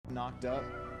knocked up.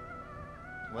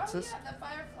 What's this? Yeah, the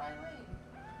Firefly Lane.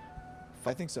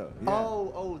 I think so.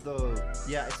 Yeah.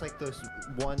 Yeah, it's like those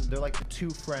one. They're like the two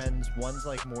friends. One's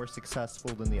like more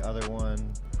successful than the other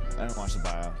one. I didn't watch the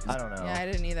bio. I don't know. Yeah, I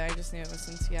didn't either. I just knew it was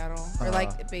in Seattle. Or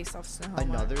like based off Snohomish.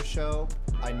 Another show.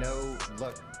 I know.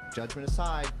 Look, judgment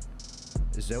aside,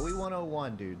 Zoe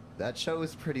 101, dude. That show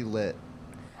is pretty lit.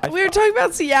 We were talking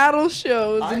about Seattle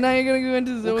shows, and now you're gonna go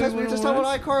into Zoe. Because we were just talking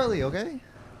about iCarly, okay?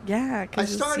 Yeah, I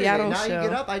because started Seattle it. Now show. you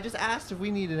get up. I just asked if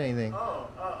we needed anything.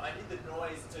 I need the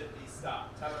noise to be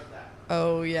stopped. How about that?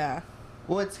 Oh yeah.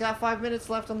 Well, it's got 5 minutes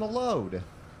left on the load.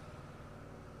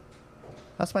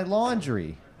 That's my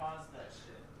laundry. Pause that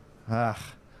shit.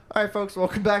 All right, folks.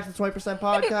 Welcome back to the 20%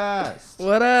 Podcast.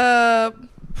 What up?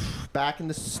 Back in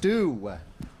the stew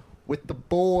with the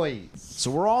boys.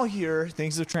 So we're all here.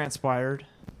 Things have transpired.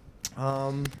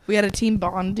 We had a team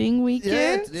bonding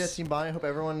weekend. Yeah, Team Bonnie. I hope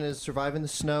everyone is surviving the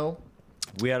snow.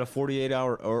 We had a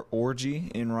 48-hour orgy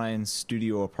in Ryan's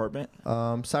studio apartment.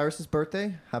 Cyrus's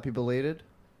birthday. Happy belated.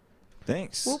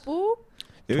 Thanks. Whoop whoop.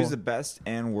 It was the best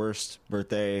and worst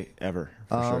birthday ever,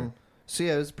 for sure. So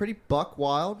yeah, it was pretty buck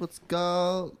wild. Let's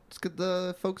go. Let's get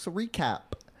the folks a recap.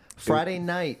 Friday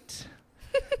night.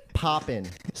 Poppin'.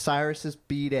 Cyrus's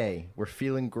B-Day. We're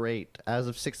feeling great. As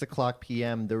of 6:00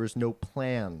 p.m., there was no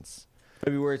plans.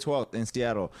 February 12th in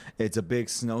Seattle. It's a big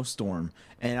snowstorm.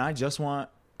 And I just all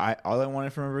I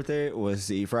wanted for my birthday was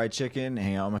to eat fried chicken,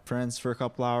 hang out with my friends for a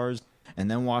couple hours,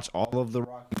 and then watch all of the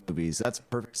Rocky movies. That's a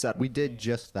perfect setup. We did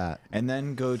just that. And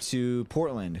then go to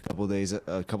Portland a couple days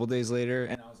later,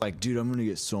 and I was like, dude, I'm gonna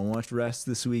get so much rest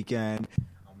this weekend.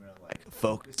 I'm gonna like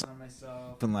focus on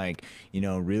myself and like, you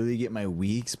know, really get my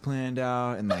weeks planned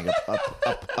out and like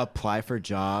apply for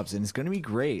jobs, and it's gonna be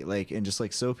great. Like, and just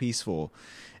like so peaceful,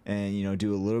 and you know,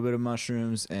 do a little bit of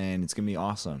mushrooms, and it's gonna be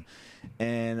awesome.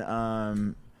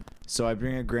 And so I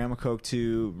bring a gram of Coke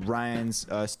to Ryan's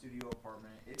studio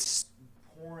apartment. It's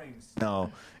pouring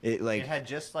snow. It had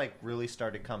just like really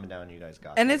started coming down. You guys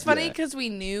got And it. it's funny because we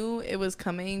knew it was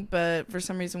coming, but for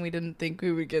some reason we didn't think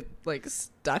we would get like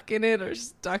stuck in it or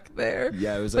stuck there.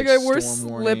 Yeah, it was like like I wore storm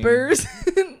warning. slippers.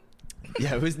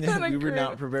 Yeah, it was. We were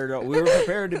not prepared. We were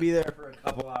prepared to be there for a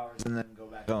couple hours and then go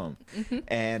back home.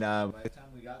 And by the time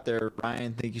we got there,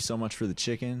 Ryan, thank you so much for the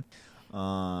chicken.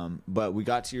 But we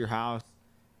got to your house,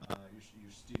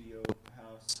 your studio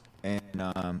house,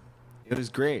 and it was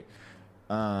great.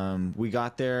 We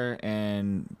got there,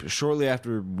 and shortly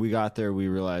after we got there, we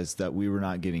realized that we were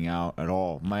not getting out at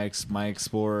all. My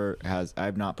Explorer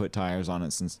I've not put tires on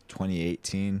it since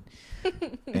 2018,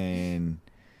 and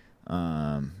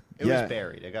It was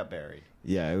buried. It got buried.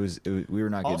 Yeah, it was. We were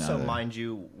not getting out Also, of there. mind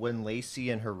you, when Lacey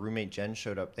and her roommate Jen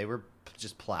showed up, they were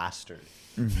just plastered.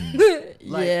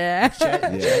 Like, yeah.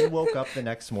 Jen woke up the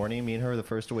next morning. Me and her were the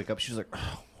first to wake up. She was like,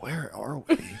 oh, "Where are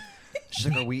we?" She's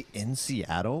like, "Are we in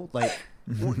Seattle?" Like,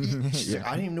 she's like,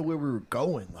 "I didn't even know where we were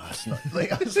going last night."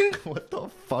 Like, I was like, "What the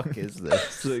fuck is this?"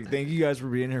 So, like, thank you guys for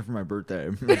being here for my birthday.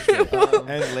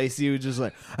 And Lacey was just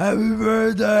like, "Happy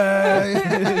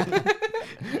birthday!"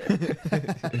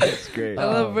 It's great. I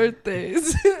love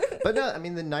birthdays. But no, I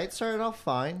mean, the night started off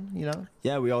fine. You know.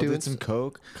 Yeah, we all Doing did some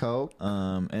coke,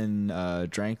 and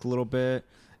drank a little bit,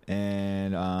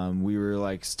 and we were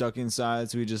like stuck inside,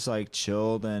 so we just like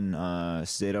chilled and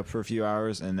stayed up for a few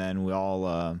hours, and then we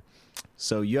all.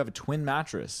 So you have a twin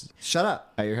mattress. Shut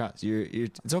up. At your house. You're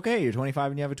it's okay. You're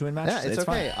 25 and you have a twin mattress. Yeah, it's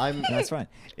okay. Fine. That's fine.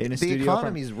 In a The studio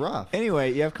economy's rough.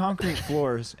 Anyway, you have concrete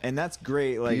floors, and that's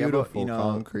great. Like, Beautiful you know,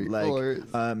 concrete like, floors.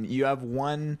 You have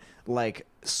one like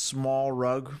small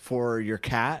rug for your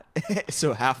cat,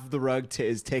 so half of the rug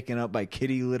is taken up by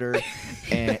kitty litter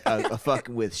and a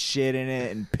fucking with shit in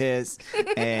it and piss,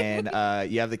 and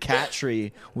you have the cat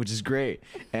tree, which is great,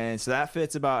 and so that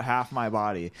fits about half my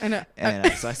body. I know.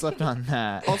 And so I slept on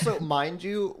that. Also, mind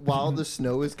you, while the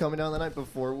snow was coming down the night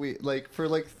before, we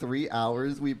for 3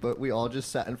 hours, we all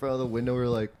just sat in front of the window. We were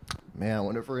like, man, I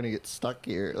wonder if we're gonna get stuck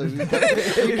here. Like,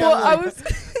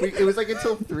 it was like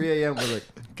until 3 a.m. We're like,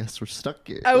 guess we're stuck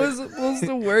here. I was supposed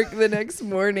to work the next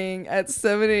morning at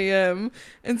 7 a.m.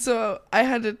 And so I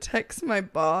had to text my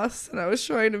boss, and I was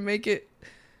trying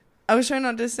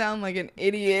not to sound like an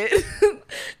idiot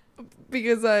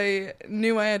because I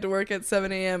knew I had to work at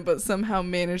 7 a.m. but somehow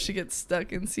managed to get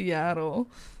stuck in Seattle.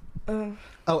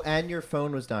 Oh, and your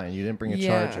phone was dying. You didn't bring a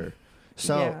charger.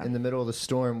 So in the middle of the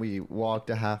storm, we walked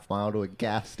a half mile to a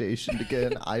gas station to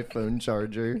get an iPhone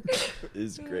charger.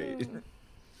 It's great.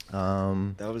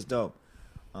 That was dope.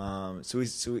 So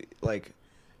we like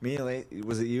me and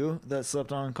was it you that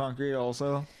slept on concrete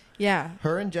also? Yeah.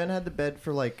 Her and Jen had the bed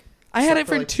for I had it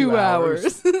for 2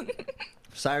 hours.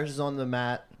 Cyrus is on the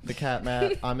mat. the cat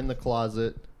mat. I'm in the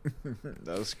closet.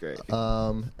 That was great.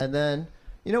 And then,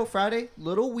 Friday,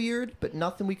 little weird, but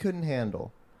nothing we couldn't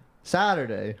handle.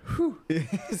 Saturday, whew,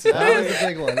 that was a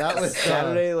big one. That was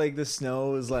Saturday. Like the snow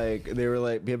was like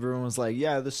everyone was like,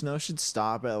 yeah, the snow should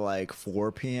stop at like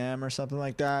 4 p.m. or something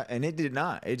like that, and it did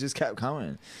not. It just kept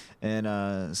coming.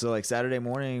 And so like Saturday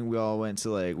morning, we all went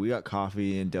to we got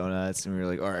coffee and donuts, and we were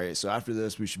like, all right, so after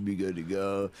this, we should be good to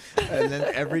go. And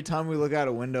then every time we look out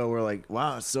a window, we're like,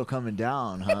 wow, it's still coming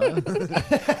down, huh?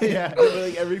 Yeah. We're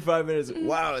like every 5 minutes,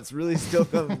 wow, it's really still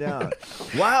coming down.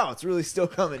 Wow, it's really still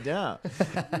coming down.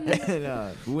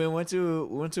 And we went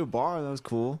to a bar. That was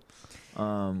cool.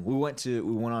 We went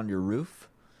on your roof,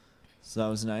 so that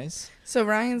was nice. So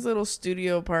Ryan's little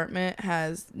studio apartment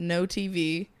has no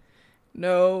TV.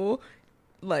 No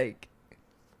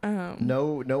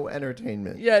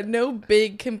entertainment. Yeah, no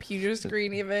big computer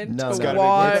screen even to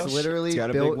watch. It's literally got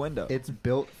a built, big window. It's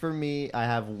built for me. I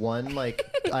have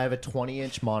I have a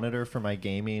 20-inch monitor for my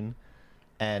gaming,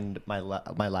 and my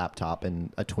laptop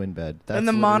and a twin bed. And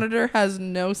the monitor has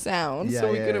no sound,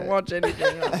 so we couldn't watch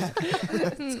anything else.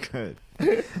 That's good.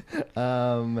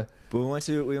 But we went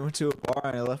to a bar,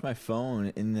 and I left my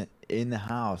phone in the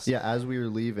house. Yeah, as we were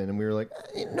leaving, and we were like,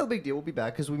 no big deal, we'll be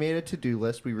back, because we made a to-do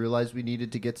list. We realized we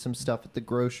needed to get some stuff at the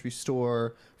grocery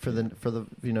store for the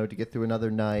to get through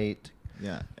another night.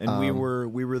 Yeah, and we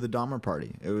were the Dahmer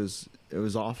party. It was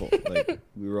awful. Like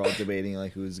we were all debating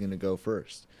who was gonna go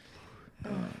first.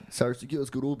 So let's go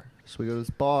to this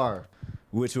bar.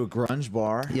 We went to a grunge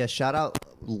bar. Yeah, shout out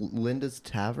Linda's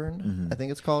Tavern, I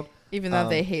think it's called. Even though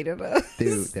they hated us.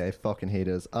 Dude, they fucking hate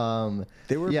us.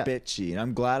 They were bitchy, and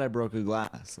I'm glad I broke a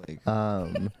glass.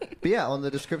 But yeah, on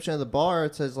the description of the bar,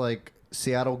 it says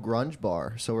Seattle Grunge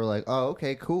Bar. So we're like, oh,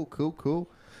 okay, cool.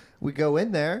 We go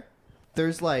in there.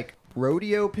 There's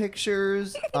rodeo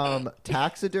pictures,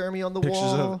 taxidermy on the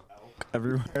wall. Of elk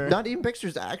everywhere. Not even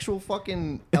pictures, actual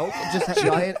fucking elk, just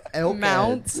giant elk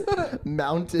mounts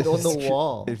mounted on the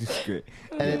wall. It's great.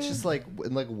 And it's just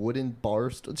in wooden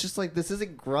bars. It's just this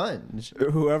isn't grunge.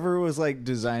 Whoever was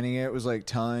designing it was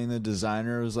telling the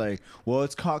designer, was well,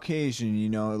 it's Caucasian,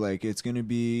 it's gonna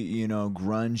be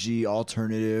grungy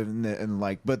alternative, and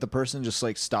but the person just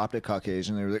stopped at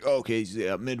Caucasian. They were like, oh, okay,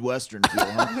 yeah, Midwestern feel,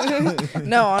 huh?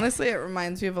 No, honestly, it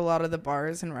reminds me of a lot of the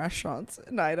bars and restaurants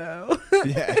in Idaho.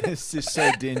 Yeah, it's just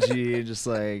so dingy, just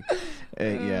yeah,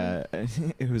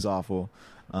 it was awful.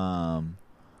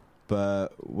 But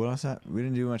what else? We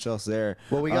didn't do much else there.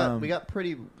 Well, we got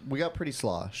pretty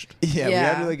sloshed. Yeah, we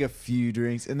had a few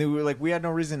drinks, and then we had no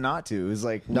reason not to. It was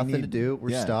nothing to do.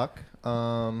 We're stuck.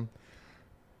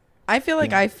 I feel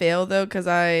like I failed though, because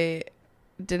I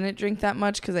didn't drink that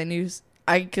much, because I knew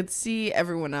I could see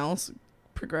everyone else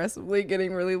progressively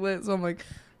getting really lit. So I'm like,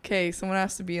 okay, someone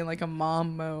has to be in a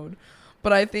mom mode.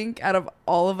 But I think out of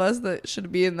all of us that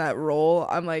should be in that role,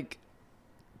 I'm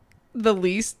the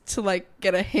least to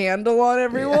get a handle on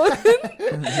everyone.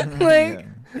 You're I'm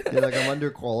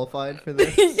underqualified for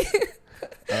this.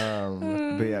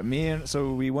 But yeah,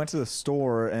 so we went to the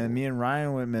store, and me and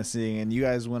Ryan went missing, and you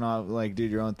guys went off did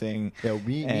your own thing. Yeah,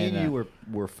 me and you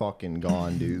were fucking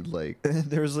gone, dude.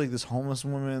 There was this homeless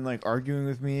woman arguing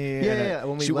with me. Yeah.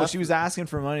 When she was asking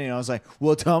for money, and I was like,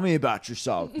 well, tell me about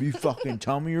yourself. You fucking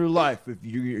tell me your life if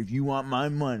you want my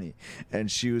money. And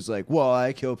she was like, well,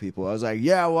 I kill people. I was like,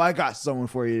 yeah, well, I got someone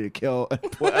for you to kill.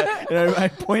 And I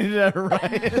pointed at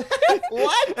Ryan.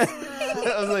 What?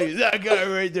 I was like, that guy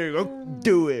right there, go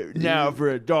do it now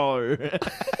for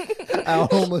 $1. How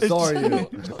homeless are you?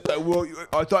 Well,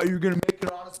 I thought you were going to make an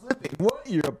honest living. What?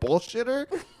 You're a bullshitter?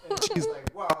 And she's like,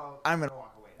 well, I'm going to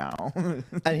walk away now.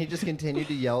 And he just continued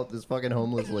to yell at this fucking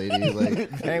homeless lady. Anyway,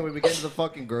 we get to the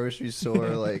fucking grocery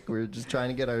store. We're just trying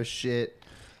to get our shit.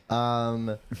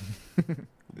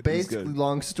 Basically,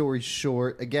 long story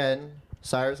short, again,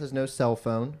 Cyrus has no cell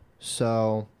phone,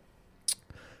 so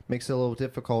makes it a little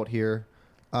difficult here.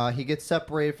 He gets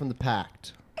separated from the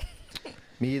pact.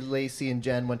 Me, Lacey, and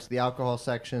Jen went to the alcohol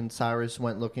section. Cyrus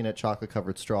went looking at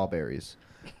chocolate-covered strawberries.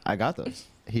 I got those.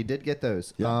 He did get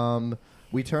those. Yeah.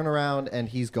 We turn around, and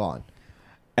he's gone.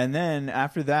 And then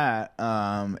after that,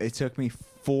 it took me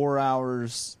 4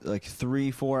 hours,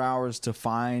 3-4 hours to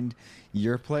find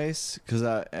your place, because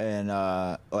all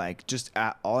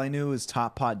I knew was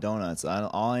Top Pot Donuts.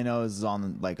 All I know is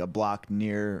on a block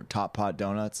near Top Pot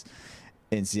Donuts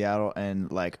in Seattle, and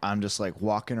I'm just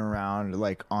walking around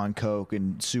on coke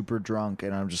and super drunk,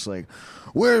 and I'm just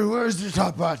where's the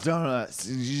Top Pot Donuts?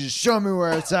 You just show me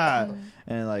where it's at.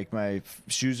 and like my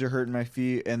shoes are hurting my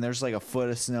feet, and there's like a foot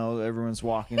of snow. Everyone's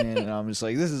walking in, and I'm just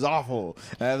like, this is awful.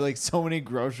 And I have like so many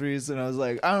groceries, and I was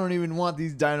like, I don't even want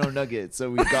these Dino Nuggets. So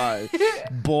we got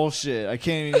bullshit. I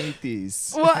can't even eat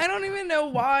these. Well, I don't even know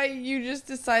why you just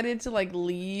decided to like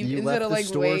leave You instead left of the like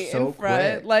store wait so in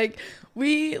front. quick. Like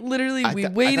we literally I we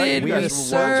thought waited, you we guys It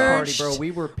was a work searched.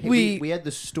 party, bro. We had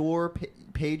the store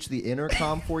page the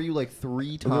intercom for you like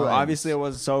 3 times. Well, obviously, I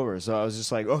wasn't sober, so I was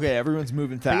just like, okay, everyone's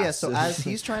moving fast. But yeah, so as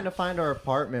he's trying to find our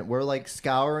apartment, we're like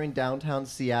scouring downtown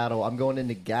Seattle. I'm going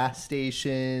into gas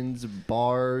stations,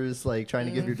 bars, like trying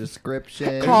to give your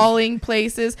description. calling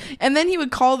places, and then he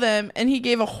would call them, and he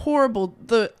gave a horrible.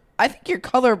 I think you're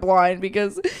colorblind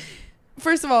because.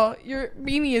 First of all, your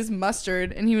beanie is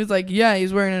mustard, and he was like, "Yeah,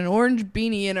 he's wearing an orange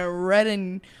beanie and a red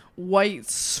and white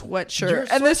sweatshirt, Your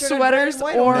and the sweatshirt had red sweater's and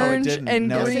white on it. orange didn't. and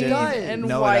No, it green didn't. and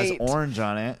no, white." it has orange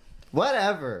on it.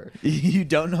 Whatever. You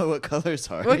don't know what colors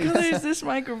are. What color is this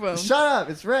microphone? Shut up!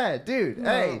 It's red, dude.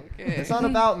 Hey, okay. it's not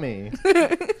about me.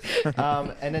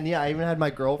 And then I even had my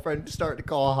girlfriend start to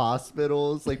call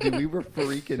hospitals. Like, dude, we were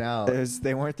freaking out.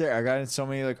 They weren't there. I got in so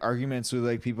many like arguments with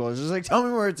like people. I was just like, tell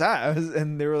me where it's at.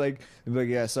 And they were like,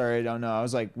 yeah, sorry, I don't know. I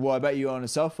was like, well, I bet you own a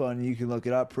cell phone and you can look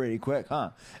it up pretty quick, huh?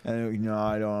 And they were like, no,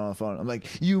 I don't own a phone. I'm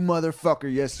like, you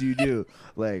motherfucker, yes you do.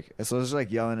 Like, so I was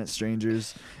like yelling at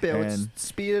strangers. But And let's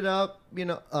speed it up. You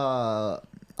know,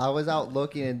 I was out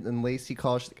looking and Lacey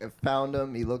called. She's like, I found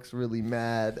him. He looks really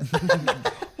mad.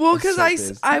 Well, because So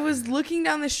pissed. I was looking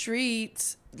down the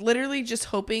street, literally just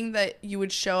hoping that you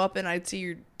would show up and I'd see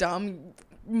your dumb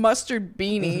mustard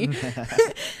beanie.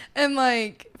 And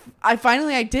like,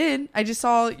 I did. I just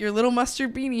saw your little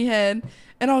mustard beanie head,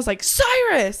 and I was like,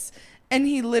 Cyrus! And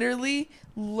he literally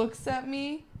looks at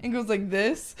me and goes like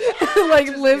this, like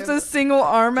lifts a single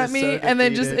arm at Just me, so and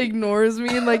then just defeated. ignores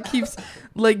me and like keeps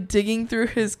like digging through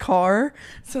his car.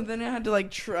 So then I had to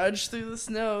like trudge through the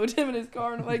snow to him in his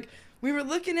car, and I'm like, we were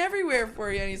looking everywhere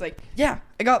for you. And he's like, yeah,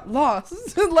 I got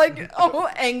lost. Like all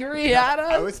angry at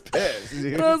us. I was pissed,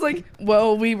 dude. And I was like,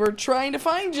 well, we were trying to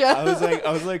find you. I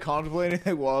was like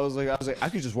contemplating. Well, I was like, I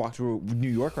could just walk to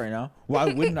New York right now. Why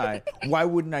wouldn't I? Why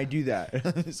wouldn't I do that?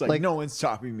 It's like no one's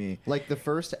stopping me. Like the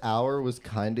first hour was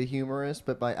kind of humorous,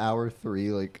 but by hour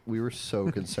 3, like we were so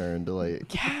concerned.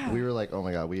 Like Yeah. we were like, oh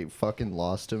my god, we fucking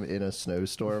lost him in a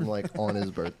snowstorm, like on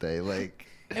his birthday. Like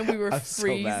And we were I'm so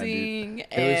mad, dude. freezing it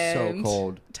was so and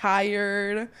cold.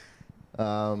 tired.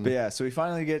 But yeah, so we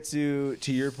finally get to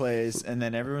your place, and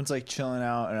then everyone's like chilling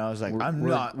out, and I was like, We're I'm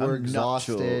not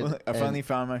exhausted, chill. I finally and-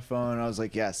 found my phone. And I was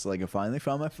like, yes, like I finally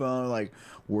found my phone. Like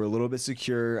we're a little bit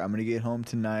secure. I'm gonna get home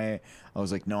tonight. I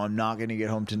was like, no, I'm not gonna get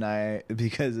home tonight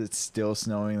because it's still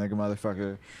snowing like a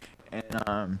motherfucker.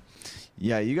 And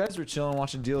yeah, you guys were chilling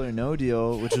watching Deal or No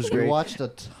Deal, which was We great. watched a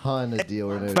ton of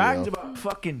Deal or No Fact Deal. about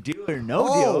fucking Deal or No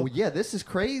Oh Deal. yeah, this is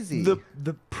crazy.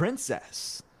 The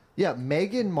princess. Yeah,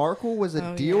 Meghan Markle was a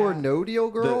Oh, Deal or yeah. No Deal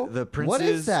girl. The prince's, what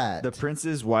is that? The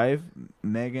prince's wife,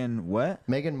 Meghan what?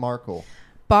 Meghan Markle.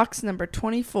 Box number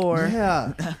 24.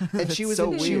 Yeah, and she was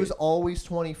so she weird. was always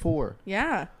 24.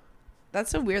 Yeah.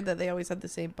 That's so weird that they always had the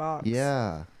same box.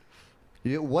 Yeah.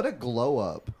 What a glow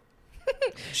up.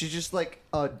 She's just like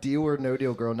a Deal or No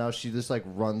Deal girl. Now she just like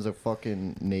runs a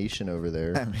fucking nation over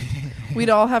there. We'd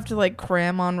all have to like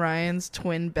cram on Ryan's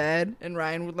twin bed, and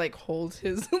Ryan would like hold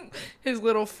his his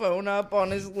little phone up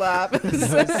on his lap. That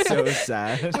was so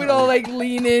sad. We'd all like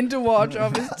lean in to watch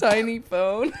off his tiny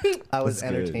phone. I was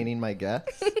That's good. entertaining my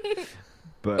guests.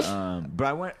 But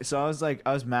I went. So I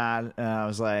was mad, and I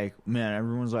was like, man,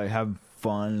 everyone's like having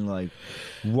fun, like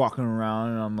walking around,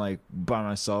 and I'm like by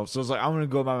myself. So I was like, I'm gonna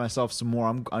go by myself some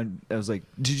more. I was like,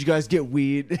 did you guys get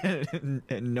weed?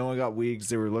 And no one got weed because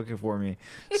they were looking for me.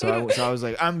 So I was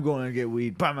like, I'm going to get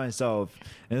weed by myself.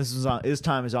 And this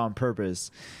time is on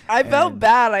purpose. I felt And-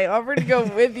 bad. I offered to go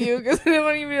with you because I didn't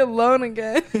want you to be alone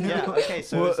again. Yeah, okay,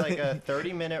 so it's Well- like a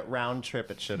 30-minute round trip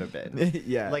it should have been.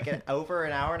 Yeah. Like over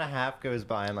an hour and a half goes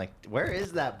by. I'm like, where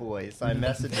is that boy? So I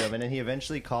message him, and then he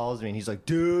eventually calls me, and he's like,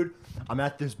 dude, I'm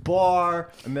at this bar.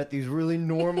 I met these really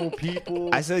normal people.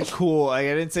 I said cool. Like,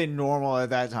 I didn't say normal at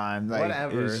that time. Like, It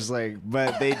Whatever. was just like,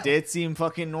 but they did seem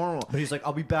fucking normal. But he's like,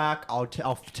 I'll be back. I'll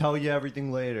tell you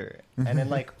everything later. And then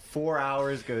like 4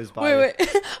 hours goes by.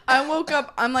 Wait. I woke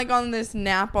up. I'm like on this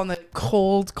nap on the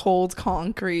cold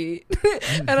concrete.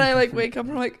 And I like wake up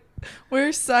and I'm like,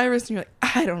 where's Cyrus? And you're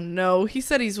like, I don't know. He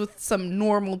said he's with some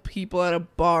normal people at a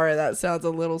bar. That sounds a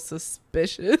little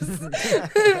suspicious.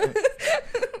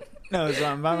 No, so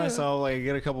I'm by myself. Like, I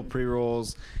get a couple pre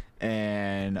rolls,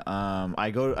 and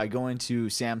I go into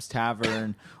Sam's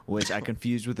Tavern, which I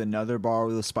confused with another bar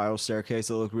with a spiral staircase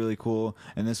that looked really cool.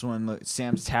 And this one,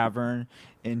 Sam's Tavern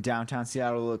in downtown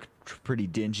Seattle, looked pretty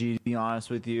dingy, to be honest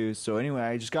with you. So anyway,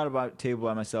 I just got a table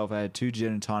by myself. I had 2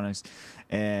 gin and tonics,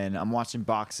 and I'm watching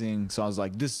boxing. So I was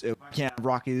like, "This, if I can't have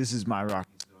Rocky, this is my Rocky."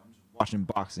 So I'm just watching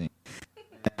boxing.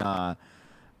 And,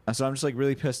 so I'm just like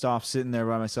really pissed off sitting there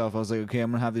by myself. I was like, okay,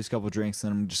 I'm gonna have these couple drinks,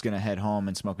 and I'm just gonna head home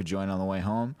and smoke a joint on the way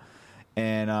home.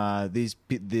 And this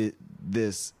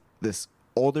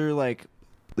older, like,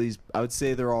 these, I would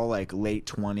say they're all like late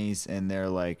 20s, and they're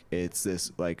like, it's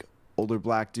this like older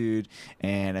black dude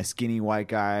and a skinny white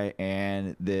guy,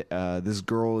 and this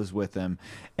girl is with him,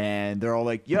 and they're all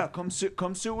like, yeah, come sit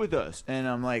with us. And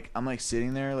I'm like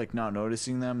sitting there like not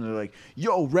noticing them. They're like,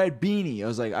 yo, red beanie. I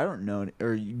was like, I don't know.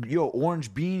 Or yo,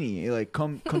 orange beanie, like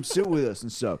come sit with us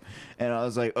and stuff. And I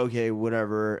was like, okay,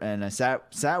 whatever. And I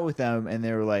sat with them, and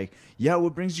they were like, yeah,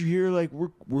 what brings you here? Like,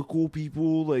 we're cool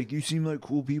people. Like, you seem like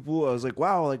cool people. I was like,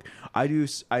 wow, like I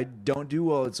don't do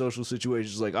well in social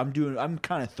situations. Like, I'm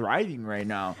kind of thriving right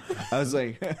now. I was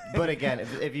like, but again,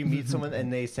 if you meet someone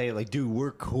and they say like, dude,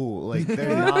 we're cool, like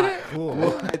they're not cool.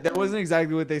 Well, that wasn't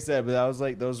exactly what they said, but that was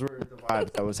like, those were the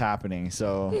vibes that was happening.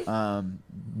 So,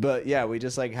 but yeah, we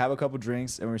just like have a couple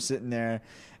drinks, and we're sitting there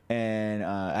and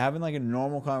having like a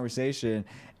normal conversation.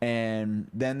 And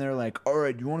then they're like, all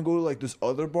right, do you want to go to like this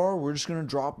other bar? We're just gonna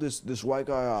drop this white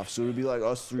guy off, so it'll be like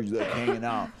us 3 like hanging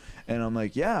out. And I'm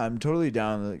like, yeah, I'm totally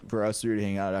down for us 3 to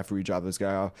hang out after we drop this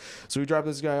guy off. So we drop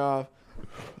this guy off,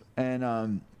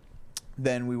 and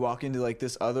then we walk into like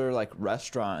this other like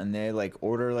restaurant, and they like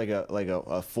order like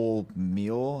a full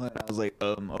meal, and I was like,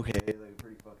 okay, like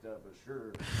pretty fucked up, but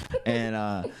sure. And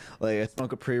like I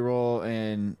smoke a pre-roll,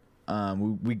 and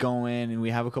we go in and we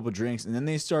have a couple drinks, and then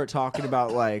they start talking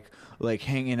about like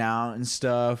hanging out and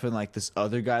stuff, and like this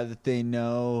other guy that they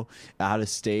know out of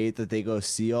state that they go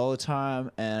see all the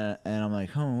time, and I'm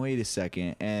like, oh, wait a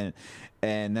second. And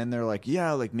then they're like,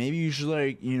 yeah, like maybe you should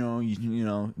like, you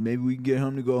know, maybe we can get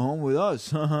him to go home with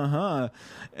us. And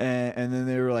then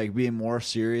they were like being more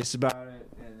serious about it,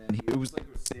 and then it was like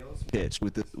a sales pitch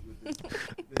with this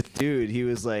dude. He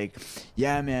was like,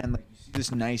 yeah, man, like,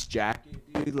 this nice jacket,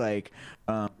 dude. Like,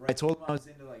 I told him I was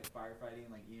into like firefighting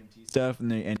and like EMT stuff,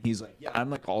 and he's like, yeah, I'm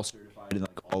like all certified in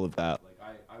like all of that.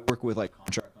 Like, I work with like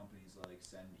contract companies that like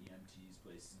send EMTs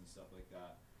places and stuff like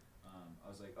that. I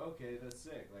was like, okay, that's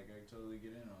sick. Like, I totally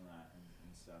get in on that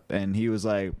and stuff. And he was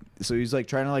like, so he's like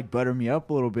trying to like butter me up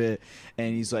a little bit,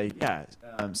 and he's like, yeah.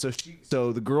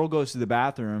 So the girl goes to the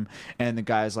bathroom, and the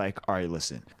guy's like, all right,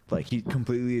 listen. Like, he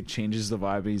completely changes the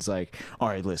vibe. He's like, all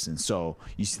right, listen, so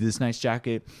you see this nice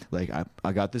jacket? Like,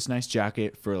 I got this nice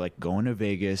jacket for like going to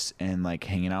Vegas and like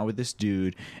hanging out with this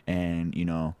dude, and you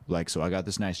know, like, so I got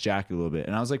this nice jacket a little bit.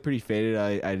 And I was like pretty faded.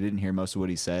 I didn't hear most of what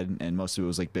he said, and most of it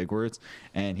was like big words.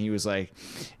 And he was like,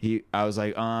 I was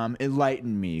like,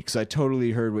 enlighten me, because I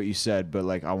totally heard what you said, but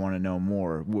like I want to know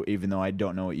more, even though I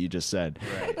don't know what you just said.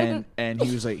 Right. And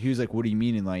he was like, what do you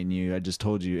mean enlighten you? I just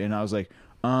told you. And I was like,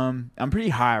 I'm pretty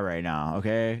high right now,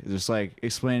 okay? Just like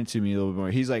explain it to me a little bit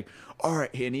more. He's like, all right,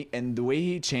 and the way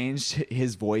he changed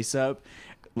his voice up,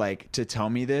 like, to tell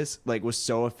me this, like, was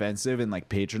so offensive and like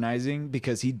patronizing,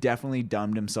 because he definitely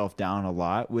dumbed himself down a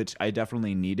lot, which I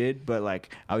definitely needed, but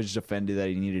like I was just offended that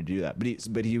he needed to do that.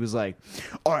 But he was like,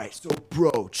 all right, so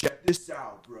bro, check this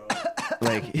out, bro.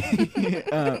 Like,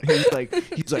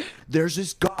 he's like, there's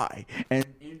this guy and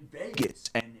in Vegas,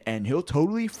 and he'll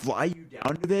totally fly you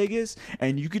down to Vegas,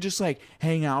 and you could just like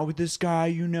hang out with this guy,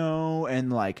 you know,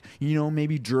 and like, you know,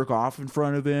 maybe jerk off in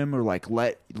front of him, or like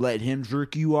let him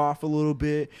jerk you off a little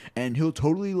bit, and he'll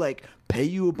totally like pay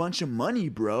you a bunch of money,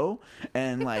 bro,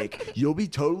 and like you'll be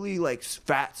totally like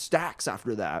fat stacks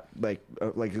after that, like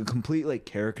a complete like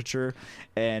caricature.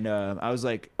 And I was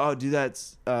like, oh, dude,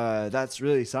 that's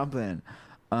really something.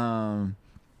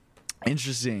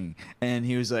 Interesting. And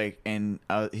he was like,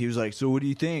 so what do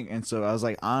you think? And so I was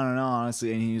like, I don't know,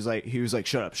 honestly. And he was like,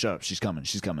 shut up, she's coming.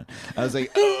 I was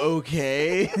like, oh,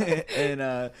 okay.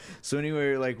 And so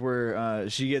anyway, like,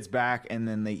 she gets back, and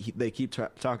then they keep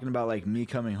talking about like me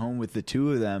coming home with the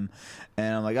 2 of them,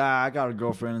 and I'm like, I got a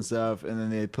girlfriend and stuff. And then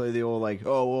they play the old like,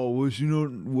 oh, well, what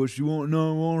she won't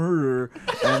hurt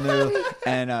her.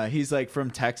 And he's like from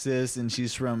Texas, and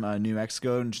she's from New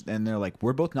Mexico, and they're like,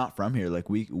 we're both not from here. Like,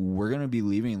 we're gonna be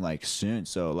leaving like soon,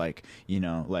 so like, you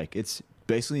know, like it's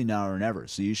basically now or never,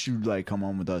 so you should like come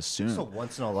home with us soon. It's a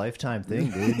once in a lifetime thing,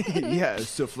 dude. Yeah,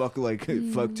 so fuck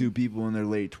 2 people in their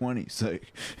late 20s,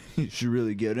 like, you should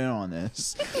really get in on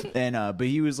this. And but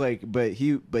he was like, but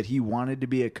he wanted to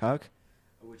be a cuck,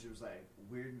 which was like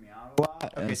weirding me out a lot.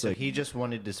 lot. And Okay, it's so like, he just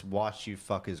wanted to watch you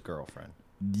fuck his girlfriend.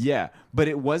 yeah, but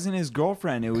it wasn't his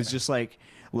girlfriend. It was just like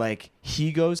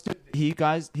he flies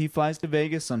to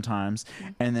Vegas sometimes,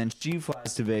 and then she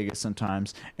flies to Vegas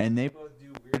sometimes, and they both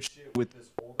do weird shit with this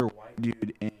older white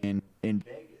dude in Vegas,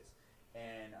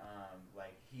 and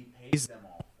like he pays them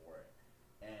all for it,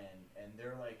 and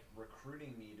they're like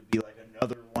recruiting me to be like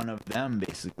another one of them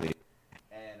basically.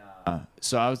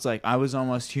 So I was like, I was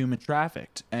almost human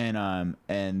trafficked, and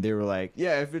they were like,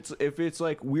 yeah, if it's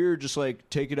like weird, just like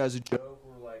take it as a joke,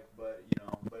 or like,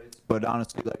 but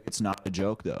honestly, like it's not a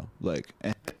joke though, like,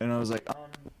 and I was like,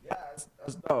 yeah,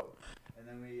 that's dope. And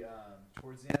then we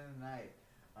towards the end of the night,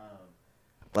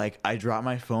 like I dropped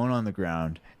my phone on the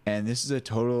ground, and this is a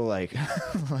total like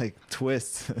like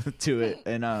twist to it,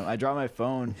 and I dropped my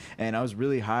phone, and I was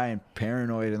really high and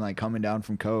paranoid and like coming down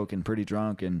from coke and pretty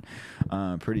drunk and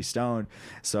pretty stoned,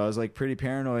 so I was like pretty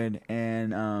paranoid,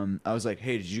 and I was like,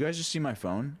 hey, did you guys just see my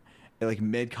phone? Like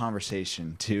mid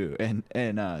conversation too, and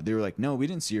they were like, no, we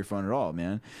didn't see your phone at all,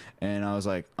 man. And I was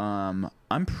like, I'm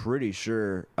pretty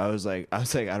sure. I was like I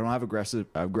don't have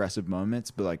aggressive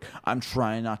moments, but like I'm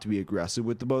trying not to be aggressive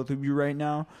with the both of you right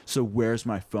now, so where's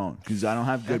my phone? Because I don't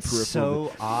have good peripheral.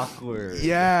 So awkward.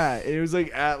 Yeah, it was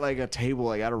like at like a table,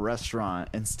 like at a restaurant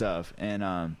and stuff,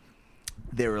 and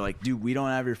they were like, dude, we don't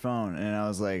have your phone. And I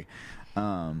was like,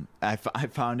 I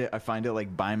find it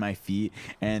like by my feet,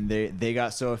 and they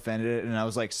got so offended, and I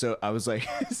was like so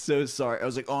sorry. I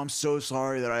was like, oh, I'm so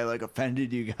sorry that I like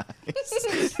offended you guys.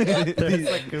 It's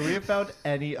like, could we have found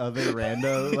any other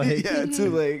rando? Like, yeah, so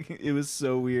like it was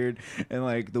so weird, and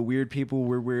like the weird people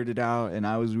were weirded out, and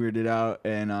I was weirded out,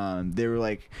 and they were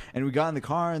like, and we got in the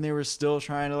car, and they were still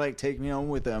trying to like take me home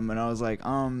with them, and I was like,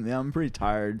 yeah, I'm pretty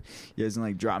tired. You guys can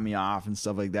like drop me off and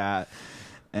stuff like that.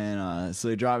 And so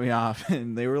they dropped me off,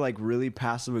 and they were like really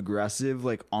passive aggressive,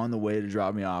 like on the way to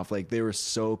drop me off. Like they were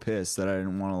so pissed that I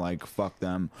didn't want to like fuck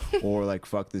them or like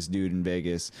fuck this dude in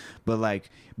Vegas.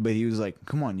 But he was like,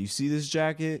 come on, you see this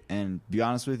jacket? And be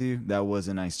honest with you, that was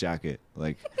a nice jacket.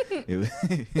 Like it was,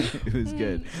 it was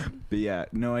good. But yeah,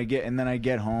 no, I get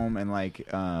home, and like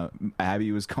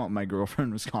Abby was calling, my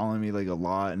girlfriend was calling me like a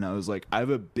lot, and I was like, I have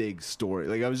a big story.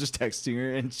 Like I was just texting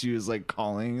her, and she was like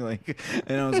calling, like,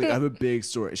 and I was like, I have a big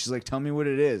story. She's like, tell me what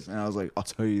it is, and I was like, I'll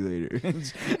tell you later.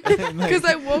 Because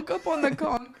I woke up on the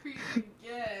concrete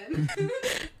again,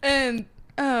 and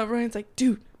Ryan's like,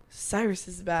 dude, Cyrus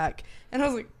is back, and I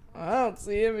was like, I don't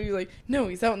see him. And he's like, no,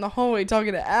 he's out in the hallway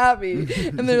talking to Abby.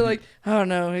 And they're like, I don't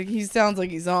know, he sounds like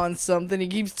he's on something. He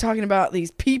keeps talking about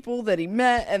these people that he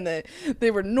met, and that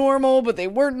they were normal, but they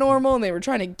weren't normal, and they were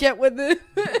trying to get with it.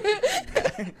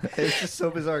 It's just so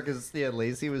bizarre because, yeah,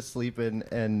 Lacey was sleeping,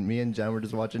 and me and Jen were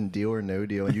just watching Deal or No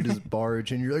Deal, and you just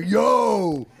barge, and you're like,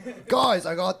 yo, guys,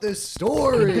 I got this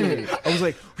story. I was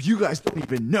like, you guys don't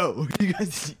even know. You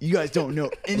guys don't know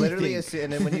anything. Literally,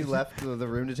 and then when you left the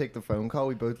room to take the phone call,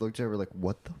 we both looked at her, we're like,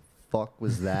 what the fuck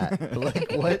was that?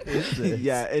 Like, what is this?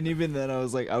 Yeah, and even then I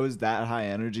was that high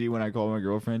energy when I called my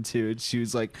girlfriend too, and she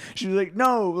was like,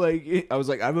 no, like, I was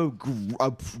like, I have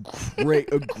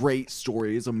a great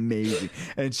story, it's amazing,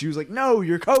 and she was like, no,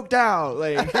 you're coked out,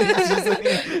 like,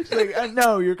 she's like,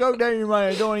 no, you're coked out in your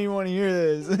mind, I don't even want to hear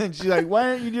this, and she's like, why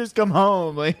don't you just come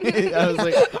home? Like, I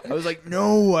was like,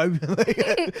 no, I'm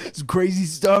like, some crazy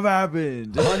stuff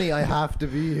happened, honey, I have to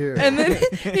be here. And then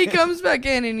he comes back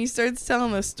in, and he starts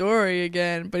telling the story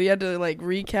again, but he had to like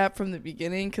recap from the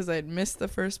beginning because I had missed the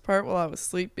first part while I was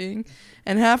sleeping.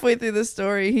 And halfway through the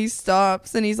story, he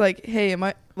stops and he's like, hey, am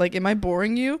I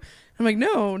boring you? I'm like,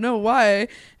 no, why? And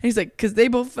he's like, because they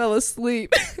both fell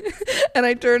asleep. And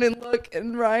I turn and look,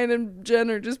 and Ryan and Jen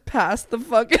are just passed the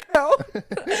fuck out.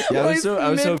 Yeah, I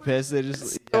was so pissed. They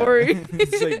just story. Yeah.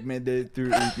 It's like midday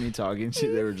through me talking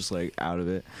shit. They were just like out of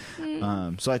it.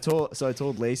 So I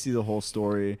told Lacey the whole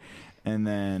story, and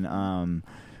then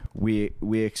we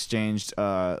exchanged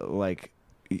like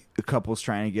a couple's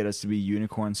trying to get us to be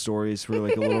unicorn stories for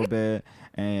like a little bit,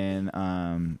 and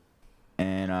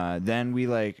then we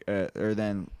like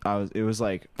it was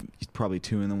like probably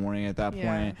 2 a.m. at that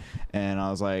point, and I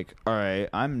was like, all right,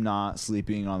 I'm not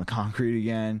sleeping on the concrete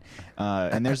again.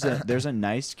 And there's a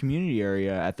nice community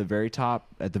area at the very top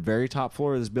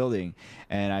floor of this building,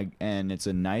 and it's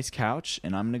a nice couch,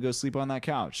 and I'm gonna go sleep on that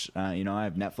couch. I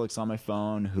have Netflix on my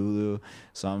phone, Hulu,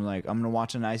 so I'm like, I'm gonna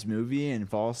watch a nice movie and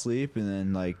fall asleep, and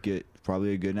then like get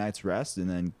probably a good night's rest, and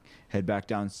then head back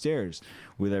downstairs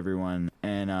with everyone.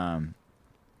 And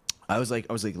I was like,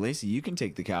 Lacey, you can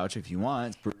take the couch if you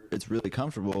want. It's really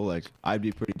comfortable. Like, I'd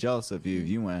be pretty jealous of you if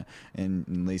you went.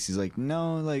 And Lacey's like,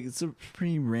 no, like, it's a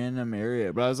pretty random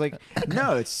area. But I was like,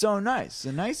 no, it's so nice. It's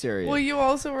a nice area. Well, you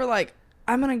also were like,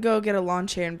 I'm going to go get a lawn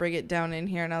chair and bring it down in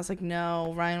here. And I was like,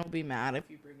 no, Ryan will be mad if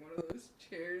you bring one of those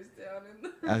chairs down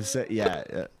in the I said,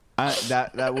 yeah.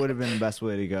 That would have been the best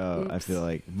way to go. Oops. I feel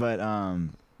like, but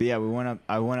yeah, we went up.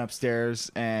 I went upstairs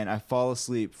and I fall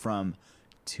asleep from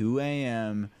 2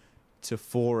 a.m. to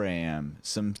 4 a.m.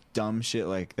 Some dumb shit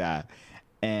like that.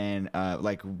 And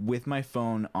like with my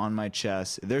phone on my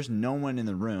chest, there's no one in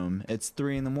the room. It's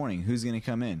 3 a.m. Who's gonna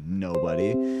come in?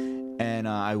 Nobody. And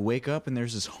I wake up and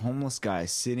there's this homeless guy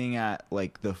sitting at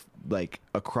like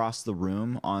across the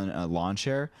room on a lawn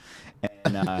chair,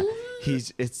 and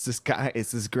it's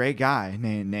this great guy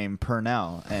named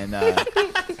Purnell, and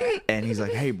and he's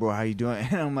like, hey bro, how you doing?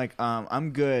 And I'm like, I'm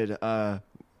good.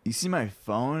 You see my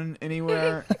phone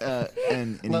anywhere?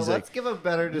 And Well, he's let's like, give a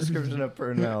better description of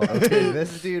Purnell. Okay,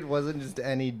 this dude wasn't just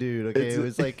any dude. Okay, it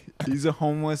was like he's a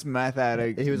homeless meth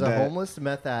addict. he was a homeless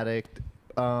meth addict,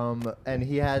 and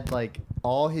he had like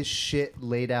all his shit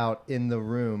laid out in the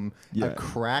room. Yeah. A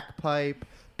crack pipe,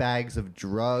 bags of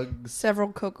drugs.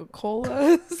 several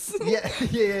Coca-Colas.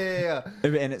 Yeah.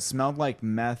 And it smelled like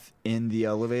meth in the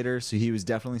elevator, so he was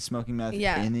definitely smoking meth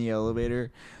in the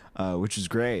elevator, which was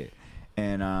great.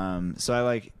 And so I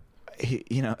like,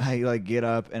 I like get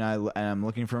up and I'm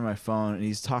looking for my phone, and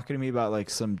he's talking to me about like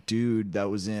some dude that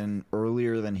was in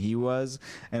earlier than he was,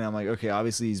 and I'm like, okay,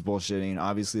 obviously he's bullshitting.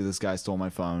 Obviously this guy stole my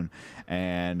phone,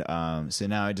 and so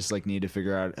now I just like need to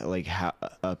figure out like how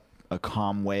a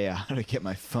calm way how to get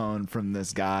my phone from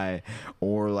this guy,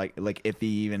 or like if he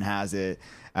even has it.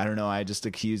 I don't know. I just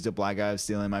accused a black guy of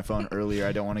stealing my phone earlier.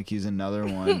 I don't want to accuse another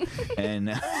one. And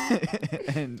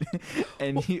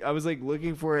I was like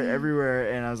looking for it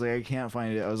everywhere, and I was like, I can't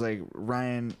find it. I was like,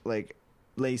 Ryan, like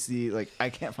Lacey, like I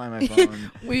can't find my phone.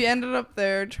 We ended up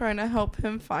there trying to help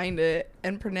him find it,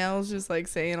 and Purnell's just like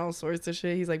saying all sorts of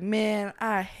shit. He's like, man,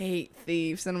 I hate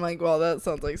thieves. And I'm like, well, that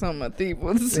sounds like something a thief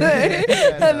would say.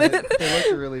 And then It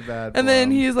looked really bad. and then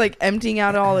he's like emptying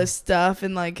out all his stuff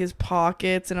in like his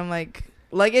pockets, and I'm like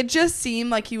it just seemed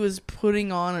like he was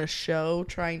putting on a show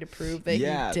trying to prove that he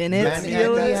didn't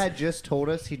steal he it. had just told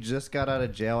us he just got out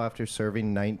of jail after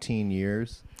serving 19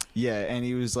 years. Yeah, and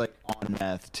he was like on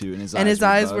meth too, and his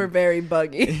eyes were bugged. very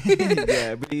buggy.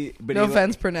 Yeah, but No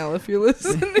offense, Purnell, if you're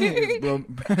listening. well,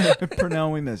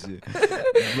 Purnell, we miss you.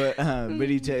 But I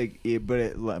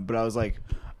was like,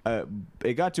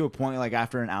 it got to a point like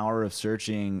after an hour of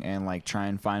searching and like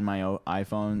trying to find my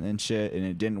iPhone and shit, and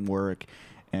it didn't work.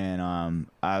 And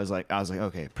I was like,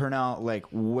 okay, Purnell, like,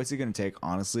 what's it gonna take?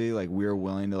 Honestly, like, we're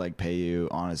willing to like pay you.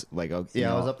 Honest, like, I was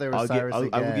up there with Cyrus I will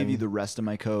give again. you the rest of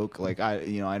my coke. Like,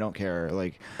 I don't care.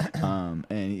 Like,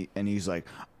 and he's like,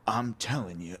 I'm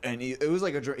telling you, and it was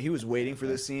like he was waiting for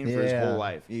this scene for his whole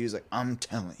life. He was like, I'm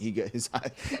telling. He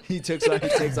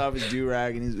takes off his do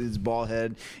rag and his bald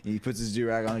head, and he puts his do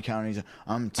rag on the counter. And he's like,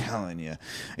 I'm telling you,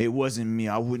 it wasn't me.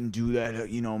 I wouldn't do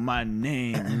that. My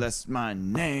name. That's my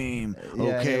name.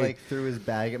 Okay. He like threw his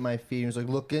bag at my feet. And he was like,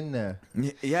 look in there.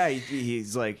 Yeah.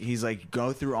 He's like,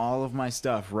 go through all of my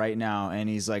stuff right now, and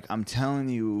he's like, I'm telling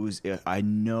you, I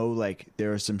know like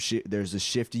there's a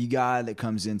shifty guy that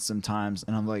comes in sometimes,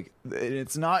 and I'm like,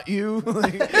 it's not you.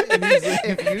 Like, and he's like,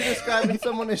 if you're describing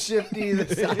someone as shifty,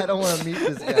 I don't want to meet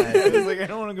this guy. I was like, I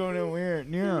don't want to go nowhere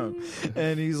near him.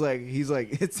 And he's like,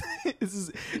 it's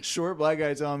this short black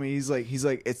guy telling me, he's like,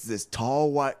 it's this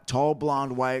tall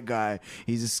blonde white guy.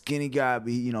 He's a skinny guy,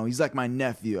 but he's like my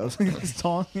nephew. I was like, this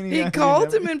tall skinny guy. He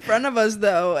called him in front of us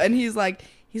though, and he's like,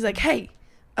 hey,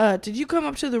 did you come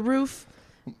up to the roof?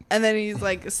 And then he's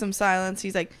like, some silence.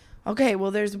 He's like, okay, well,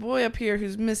 there's a boy up here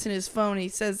who's missing his phone. He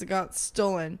says it got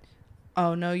stolen.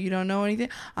 Oh, no, you don't know anything?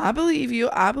 I believe you.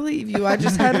 I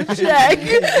just had to check.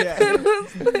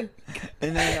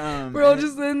 And then we're all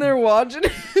just in there watching.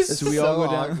 So we all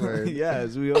go down. Awkward. Yeah,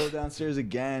 so we all go downstairs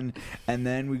again, and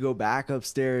then we go back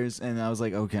upstairs. And I was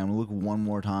like, okay, I'm gonna look one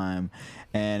more time.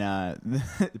 And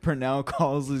Purnell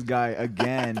calls this guy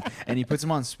again, and he puts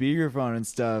him on speakerphone and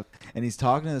stuff. And he's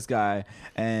talking to this guy,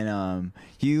 and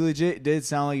he legit did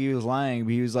sound like he was lying.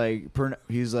 But he was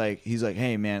like, he's like,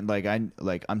 hey man,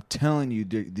 I'm telling you,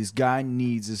 dude, this guy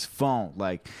needs his phone.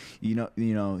 Like, he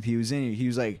was in here. He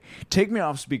was like, take me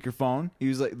off speakerphone. He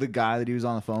was like the guy that he was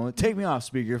on the phone with. Take me off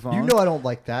speakerphone. You know I don't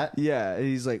like that. Yeah, and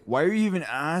he's like, why are you even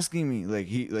asking me? Like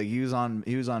he was on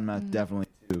meth definitely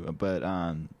too. But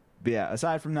yeah,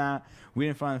 aside from that, we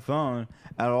didn't find the phone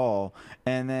at all.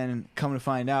 And then come to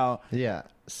find out, Yeah.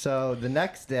 So the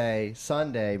next day,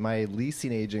 Sunday, my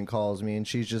leasing agent calls me and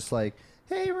she's just like,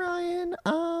 "Hey Ryan,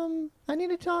 I need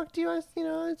to talk to you. I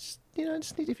just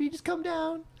need if you just come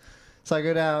down." So I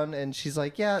go down and she's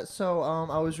like, "Yeah, so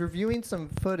I was reviewing some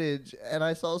footage and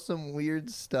I saw some weird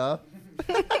stuff."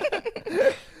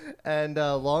 And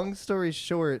long story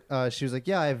short, she was like,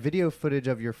 "Yeah, I have video footage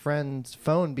of your friend's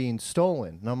phone being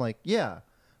stolen." And I'm like, "Yeah,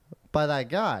 by that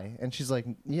guy." And she's like,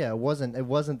 "Yeah, it wasn't him.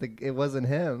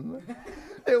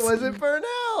 It wasn't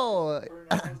Purnell."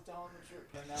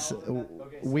 So,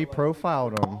 we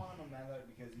profiled him.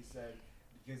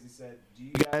 Because he said, "Do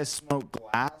you guys smoke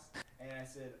glass?" And I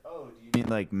said, "Oh, do you mean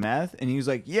like meth?" And he was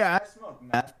like, "Yeah, I smoke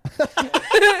meth."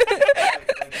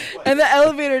 And the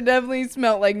elevator definitely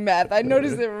smelled like meth. I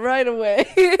noticed it right away.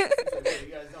 You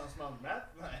guys don't smoke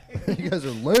meth? You guys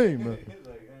are lame. He's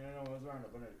like, I was around a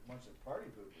bunch of party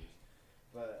poopers.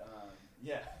 But,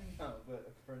 yeah, no,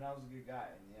 but Purnell's a good guy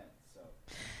in the end, so.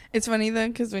 It's funny though,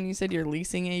 because when you said your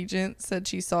leasing agent said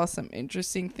she saw some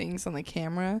interesting things on the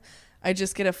camera, I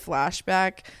just get a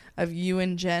flashback of you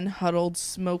and Jen huddled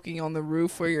smoking on the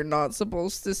roof where you're not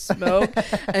supposed to smoke,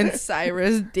 and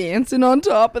Cyrus dancing on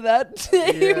top of that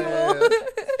table,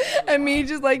 and me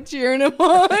just like cheering him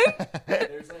on.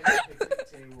 There's like a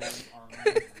picnic table on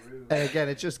the roof. And again,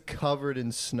 it's just covered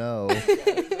in snow. Yeah, there's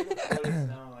like a foot of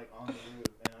snow like on the roof,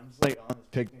 and I'm just like on this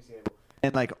picnic table,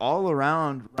 and like all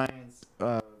around Ryan's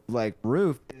like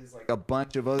roof is like a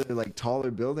bunch of other like taller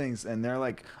buildings, and they're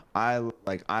like eye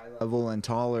level and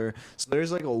taller. So there's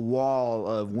like a wall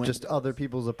of windows. Just other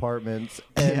people's apartments.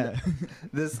 And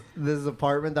this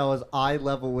apartment that was eye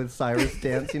level with Cyrus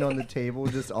dancing on the table,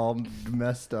 just all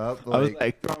messed up. I was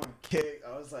like throwing kick.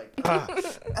 I was like,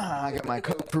 I got my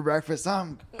Coke for breakfast.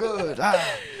 I'm good.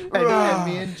 And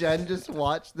me and Jen just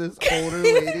watched this older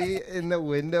lady in the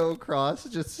window across,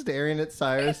 just staring at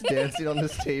Cyrus dancing on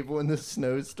this table in the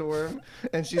snowstorm.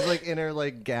 And she's like in her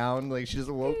like gown, like she just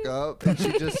woke up, and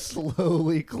she just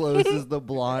slowly closes the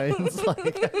blinds.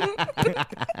 Like,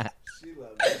 She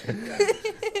loves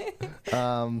it.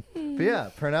 but yeah,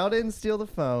 Purnell didn't steal the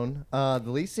phone. The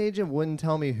lease agent wouldn't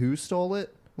tell me who stole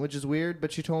it, which is weird.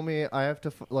 But she told me I have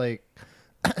to like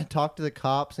talk to the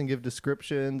cops and give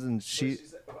descriptions, and she.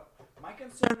 My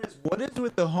concern is, what is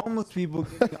with the homeless people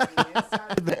getting on the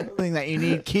inside of the building that you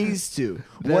need keys to?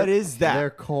 What is that?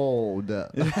 They're cold.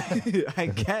 I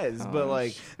guess, but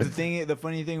like the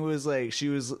funny thing was like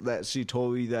she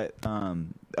told me that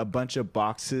a bunch of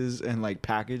boxes and like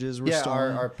packages were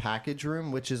stolen. Our package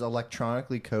room, which is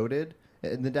electronically coded,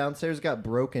 and the downstairs got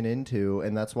broken into,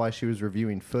 and that's why she was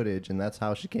reviewing footage, and that's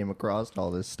how she came across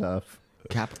all this stuff.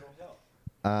 Capitol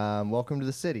Hill. Welcome to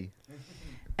the city.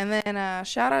 And then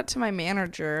shout out to my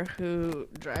manager who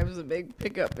drives a big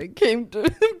pickup and came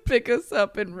to pick us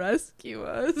up and rescue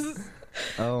us.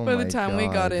 Oh By my the time God. we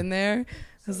got in there,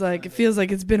 I was like, it feels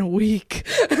like it's been a week.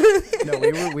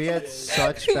 No, we had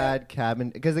such bad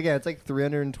cabin, because again, it's like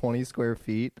 320 square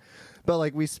feet. But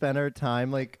like we spent our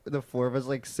time, like the four of us,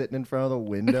 like sitting in front of the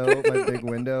window, my big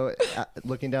window,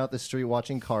 looking down at the street,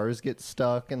 watching cars get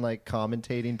stuck, and like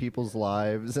commentating people's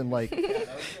lives, and like. That was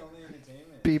the only entertainment.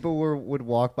 People would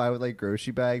walk by with like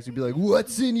grocery bags. You'd be like,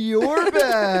 "What's in your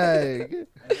bag?" And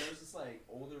there was this like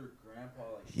older grandpa,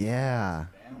 like Yeah.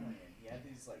 family, and he had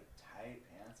these like tight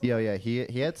pants. Yeah.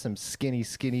 He had some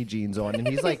skinny jeans on, and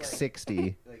he's like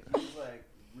 60. Like he was like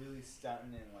really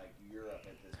stunting in like Europe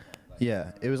at this point. Like,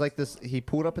 Yeah, it was like this. He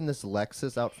pulled up in this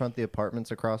Lexus out front of the apartments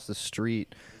across the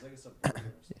street. It was like a Suburban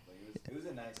or something. It was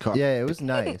a nice car. Yeah, it was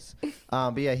nice.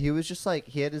 But yeah, he was just like,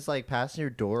 he had his like passenger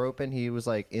door open. He was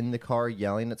like in the car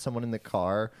yelling at someone in the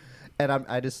car. And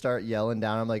I just start yelling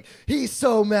down. I'm like, he's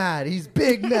so mad. He's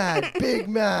big mad, big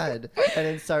mad. And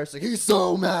then starts like, he's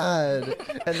so mad.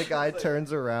 And the guy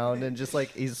turns around and just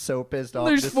like, he's so pissed off.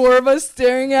 There's just, 4 of us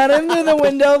staring at him through the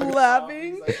window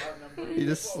laughing. he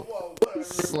just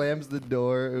slams the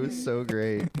door. It was so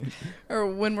great. Or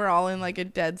when we're all in like a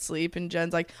dead sleep and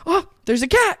Jen's like, oh, there's a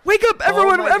cat. Wake up,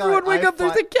 everyone, my God, everyone wake I up.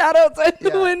 There's a cat outside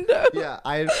the window. Yeah,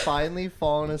 I had finally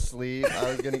fallen asleep. I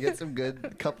was going to get some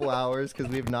good couple hours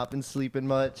because we've not been sleeping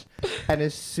much. And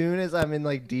as soon as I'm in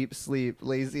like deep sleep,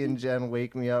 Lacey and Jen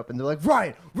wake me up and they're like,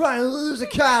 Ryan, there's a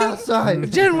cat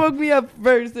outside. Jen woke me up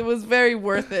first. It was very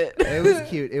worth it. It was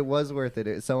cute. It was worth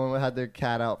it. Someone had their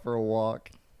cat out for a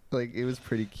walk. Like, it was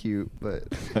pretty cute, but...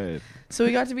 So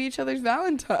we got to be each other's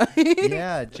Valentine.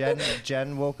 Yeah,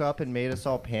 Jen woke up and made us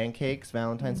all pancakes,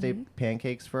 Valentine's Day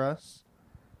pancakes for us.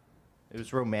 It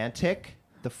was romantic,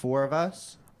 the 4 of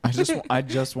us. I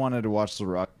just wanted to watch the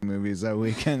Rocky movies that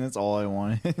weekend. That's all I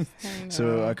wanted.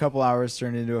 So a couple hours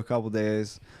turned into a couple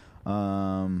days.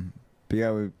 But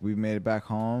yeah, we made it back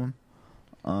home.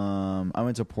 I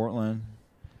went to Portland,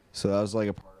 so that was like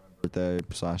a part of my birthday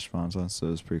 / Valentine. So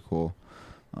it was pretty cool.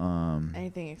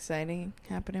 Anything exciting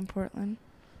happen in Portland?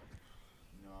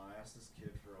 No, I asked this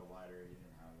kid for a lighter. He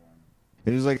didn't have one.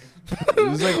 It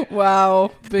was like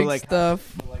Wow, big like,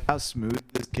 stuff. But like how smooth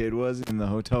this kid was in the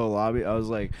hotel lobby. I was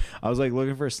like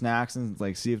looking for snacks and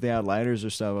like see if they had lighters or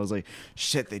stuff. I was like,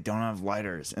 shit, they don't have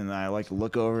lighters. And then I like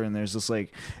look over and there's this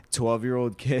like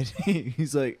 12-year-old kid.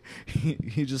 He's like,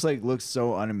 he just like looks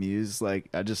so unamused. Like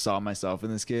I just saw myself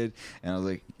in this kid, and I was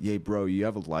like, "Yay, bro, you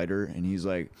have a lighter?" And he's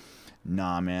like,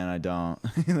 "Nah, man, I don't."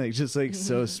 Like just like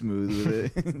so smooth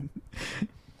with it.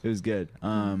 It was good.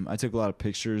 I took a lot of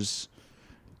pictures.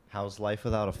 How's life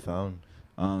without a phone?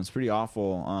 It's pretty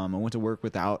awful. I went to work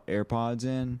without AirPods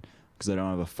in because I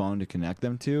don't have a phone to connect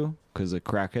them to because a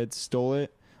crackhead stole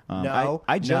it.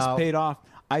 I just paid off.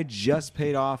 I just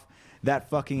paid off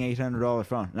that fucking $800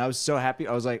 phone, and I was so happy.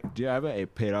 I was like, "Dude, I have a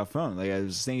paid off phone." Like I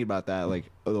was thinking about that like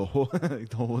the whole the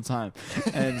whole time,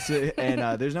 and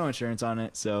there's no insurance on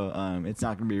it, so it's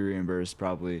not gonna be reimbursed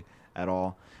probably at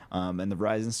all. And the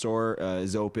Verizon store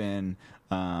is open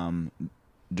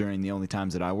during the only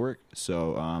times that I work,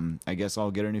 so I guess I'll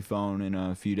get a new phone in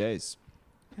a few days.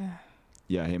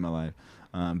 Yeah, I hate my life.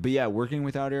 But yeah, working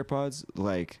without AirPods,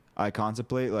 like I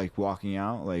contemplate like walking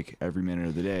out like every minute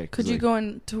of the day. Could you go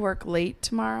into work late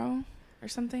tomorrow or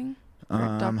something for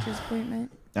a doctor's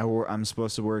appointment? I'm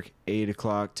supposed to work 8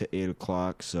 o'clock to 8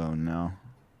 o'clock, so no.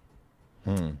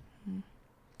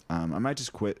 I might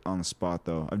just quit on the spot,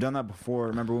 though. I've done that before.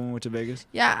 Remember when we went to Vegas?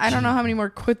 Yeah, I don't know how many more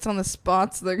quits on the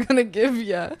spots they're going to give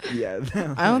you. Yeah.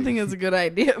 I don't think it's a good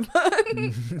idea, but...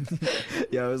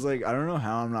 Yeah, I was like, I don't know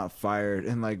how I'm not fired.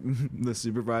 And, like, the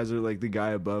supervisor, like, the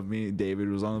guy above me, David,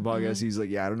 was on the podcast. He's like,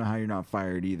 yeah, I don't know how you're not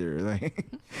fired either. Like,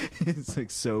 it's,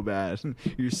 like, so bad.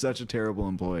 You're such a terrible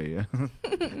employee.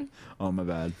 Oh, my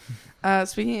bad.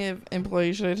 Speaking of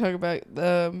employees, should I talk about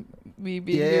me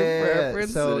being here for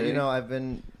reference? So, today? you know, I've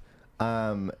been...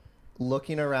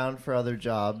 looking around for other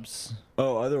jobs.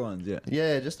 Oh, other ones, yeah.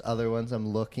 Yeah, just other ones. I'm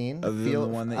looking. Other than the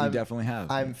one that you definitely have.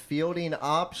 I'm fielding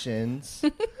options.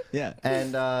 Yeah.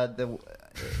 And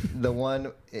the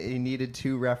one, he needed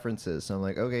 2 references. So I'm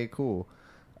like, okay, cool.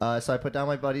 So I put down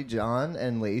my buddy John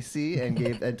and Lacey and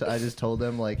I just told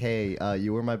them like, hey,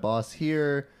 you were my boss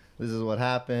here. This is what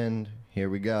happened. Here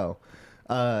we go.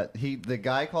 The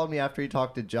guy called me after he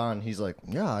talked to John. He's like,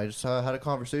 yeah, I just had a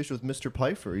conversation with Mr.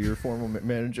 Piper, your former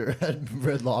manager at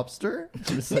Red Lobster. I'm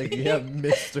just like, yeah,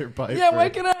 Mr. Piper. Yeah, why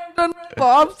can I have done Red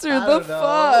Lobster? The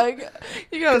fuck?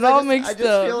 You got it all mixed up. I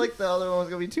just feel like the other one was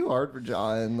going to be too hard for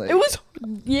John. Like, it was,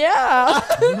 yeah.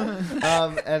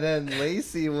 And then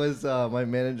Lacey was my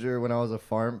manager when I was a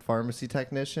pharmacy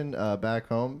technician back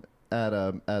home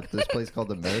at this place called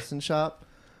the Medicine Shop.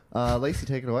 Lacey,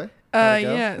 take it away.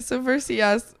 Yeah. So first he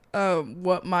asked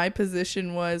what my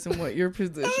position was and what your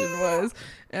position was,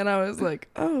 and I was like,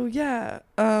 oh yeah,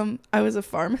 I was a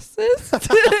pharmacist.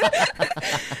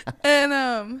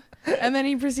 and then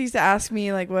he proceeds to ask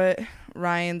me like what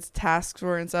Ryan's tasks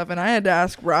were and stuff, and I had to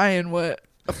ask Ryan what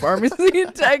a pharmacy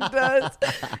tech does.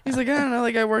 He's like, I don't know,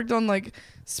 like I worked on like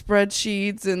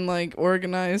spreadsheets and like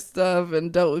organized stuff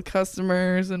and dealt with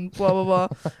customers and blah blah blah.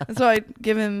 And so I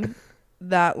give him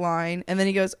that line, and then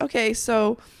he goes, okay,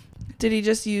 so did he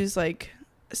just use like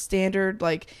standard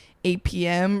like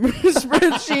APM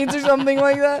spreadsheets or something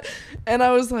like that? And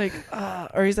I was like,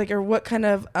 or he's like, or what kind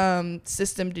of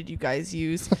system did you guys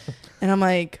use? And I'm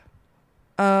like,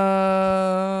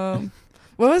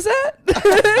 what was that?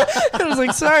 I was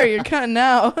like, sorry, you're cutting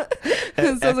out.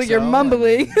 It sounds like you're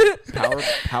mumbling.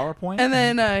 PowerPoint? And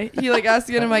then he like asked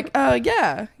again. I'm like,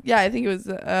 yeah, I think it was,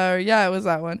 yeah, it was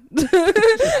that one.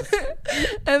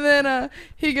 And then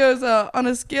he goes, on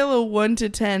a scale of 1 to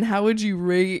 10, how would you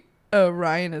rate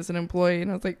Ryan as an employee? And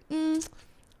I was like,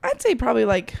 I'd say probably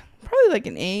like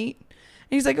an 8. And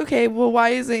he's like, okay, well, why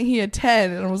isn't he a 10?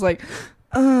 And I was like,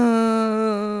 and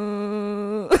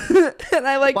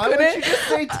I like why couldn't. Would you just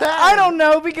say 10? I don't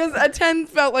know, because a 10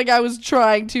 felt like I was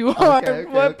trying too hard.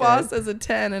 Okay. Boss says a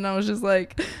 10? And I was just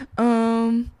like,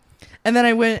 and then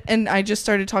I went and I just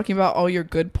started talking about all your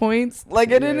good points.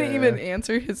 Like I didn't even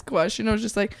answer his question. I was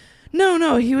just like,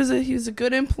 no, he was a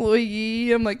good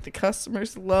employee. I'm like, the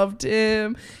customers loved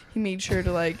him. He made sure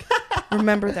to like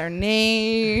remember their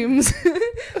names.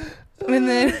 And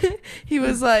then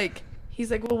he's like,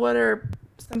 well, what are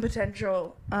some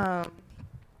potential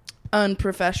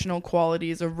unprofessional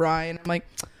qualities of Ryan? I'm like,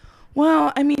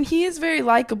 well, I mean, he is very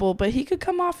likable, but he could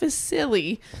come off as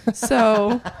silly.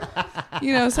 So,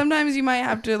 you know, sometimes you might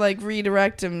have to like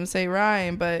redirect him and say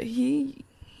Ryan, but he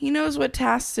knows what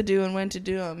tasks to do and when to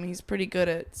do them. He's pretty good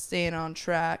at staying on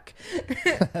track.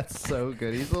 That's so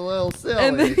good. He's a little silly.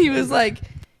 And then he was like,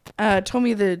 told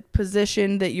me the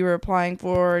position that you were applying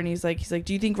for, and he's like,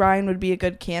 do you think Ryan would be a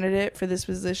good candidate for this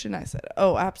position? I said,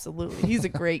 oh, absolutely. He's a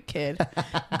great kid.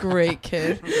 Great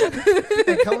kid.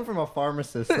 And coming from a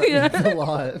pharmacist, that means a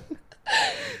lot.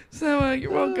 So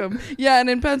you're welcome. Yeah, and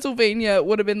in Pennsylvania, it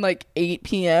would have been like 8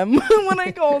 p.m. when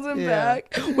I called him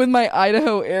back with my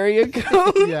Idaho area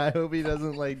code. Yeah, I hope he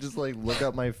doesn't like just like look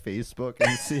up my Facebook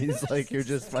and sees like you're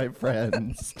just my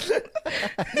friends.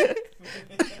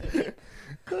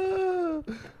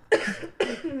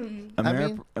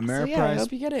 Ameriprise I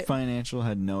hope you get it. Financial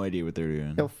had no idea what they were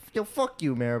doing. Yo, fuck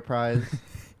you, Ameriprise.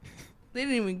 They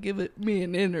didn't even give me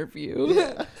an interview.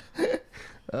 Yeah.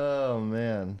 Oh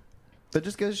man. But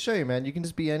just goes to show you, man, you can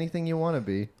just be anything you want to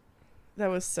be. That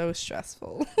was so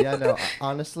stressful. Yeah, no,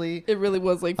 honestly. It really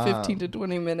was like 15 to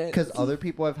 20 minutes. Because other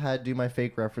people have had do my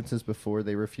fake references before,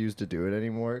 they refuse to do it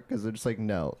anymore because they're just like,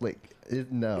 no, like,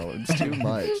 no, it's too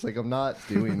much. Like, I'm not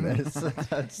doing this.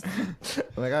 I'm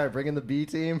like, all right, bring in the B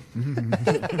team.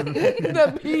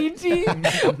 The B team?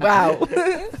 Wow.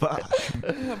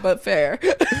 But fair.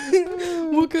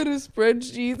 What kind of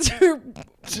spreadsheets or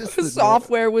Just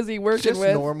software was he working just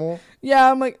with? normal.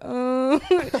 Yeah, I'm like,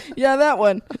 yeah, that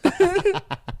one.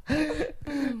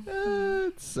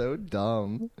 It's so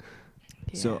dumb.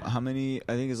 So how many?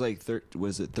 I think it's like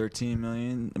was it 13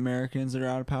 million Americans that are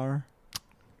out of power?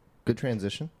 Good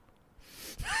transition.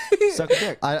 Suck a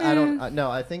dick. I don't no.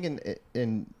 I think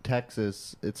in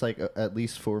Texas, it's like at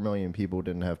least 4 million people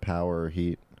didn't have power or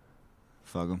heat.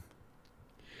 Fuck them.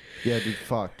 Yeah, dude.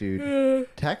 Fuck, dude.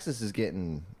 Texas is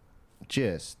getting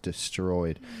just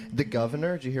destroyed. The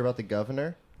governor. Did you hear about the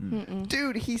governor? Mm-mm.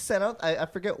 Dude, he sent out. I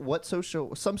forget what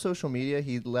some social media.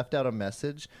 He left out a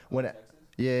message when.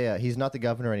 Yeah, he's not the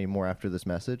governor anymore after this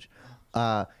message.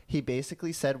 He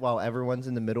basically said while everyone's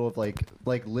in the middle of like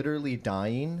literally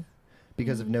dying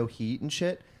because of no heat and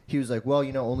shit, he was like, well,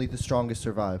 only the strongest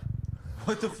survive.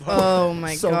 What the fuck? Oh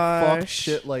my Some gosh. fuck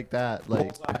shit like that.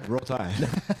 Like, Roll Tide.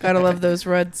 Gotta love those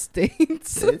red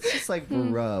states. it's just like,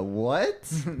 bruh,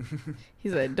 what? He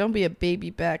said, don't be a baby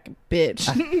back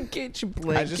bitch. Get your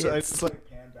blankets. I just like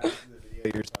pan back to the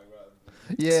video you're talking about.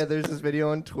 Yeah, there's this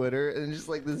video on Twitter, and just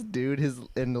like this dude is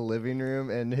in the living room,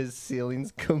 and his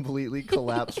ceiling's completely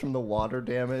collapsed from the water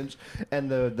damage, and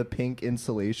the pink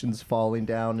insulation's falling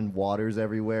down, and water's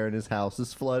everywhere, and his house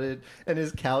is flooded, and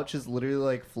his couch is literally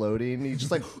like floating. He's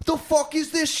just like, the fuck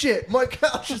is this shit? My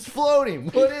couch is floating.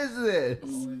 What is this?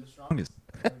 Only the strongest.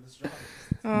 Only the strongest.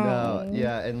 No,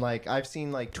 yeah, and like I've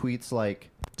seen like tweets like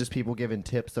just people giving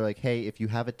tips. They're like, hey, if you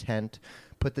have a tent,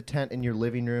 put the tent in your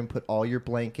living room, put all your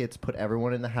blankets, put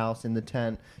everyone in the house in the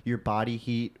tent. Your body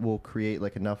heat will create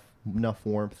like enough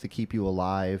warmth to keep you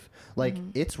alive. Like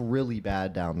it's really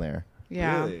bad down there.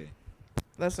 Yeah. Really?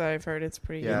 That's what I've heard. It's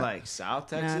pretty In like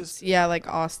South Texas? nuts. Yeah, like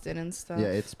Austin and stuff. Yeah,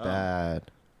 it's bad.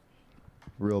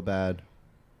 Real bad.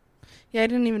 Yeah, I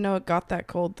didn't even know it got that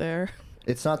cold there.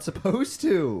 It's not supposed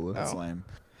to. That's Oh. lame.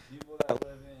 People that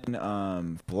live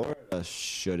in Florida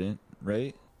shouldn't,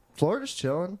 right? Florida's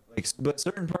chilling. Like, but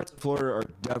certain parts of Florida are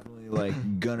definitely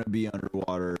like gonna be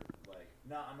underwater. Like,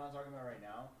 no, I'm not talking about right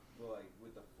now, but like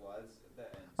with the floods.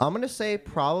 I'm gonna say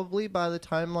probably by the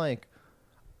time like,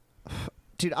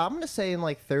 dude, I'm gonna say in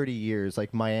like 30 years,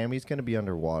 like Miami's gonna be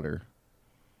underwater.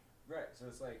 Right. So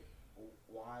it's like,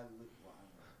 why?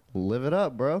 Live it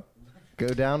up, bro. Go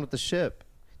down with the ship.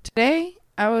 Today,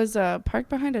 I was parked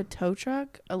behind a tow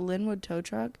truck, a Linwood tow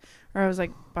truck, or I was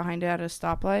like behind it at a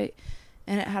stoplight,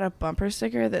 and it had a bumper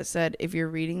sticker that said, if you're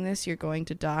reading this, you're going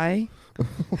to die.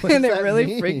 What And does it that really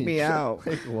mean? freaked me out.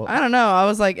 Like, what? I don't know. I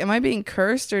was like, am I being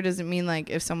cursed, or does it mean like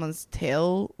if someone's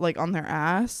tail like on their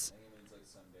ass?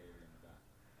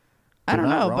 I You're don't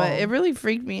not know, but wrong. it really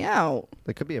freaked me out.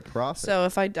 That could be a prophet. So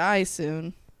if I die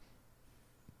soon,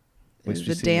 At least the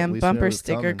we see- at damn least we know bumper it's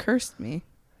sticker coming. cursed me.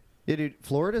 Yeah, dude,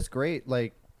 Florida's great.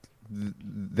 Like,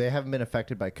 they haven't been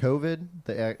affected by COVID.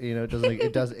 They, it doesn't. Like,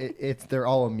 it does. It's they're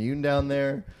all immune down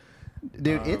there.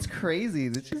 Dude, it's crazy.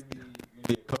 It's just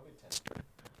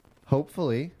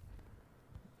hopefully.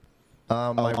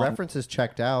 My references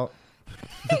checked out.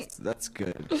 That's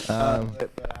good.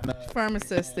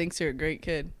 Pharmacist thinks you're a great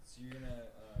kid. So you're gonna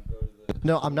go to the.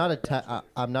 No, I'm not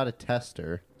I'm not a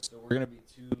tester. So we're gonna be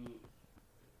two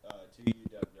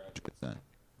UW graduates then.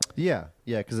 Yeah,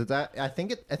 because it's I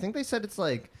think they said it's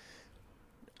like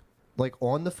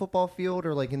on the football field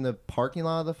or like in the parking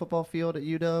lot of the football field at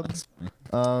UW.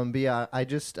 But yeah, I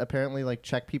just apparently like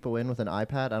check people in with an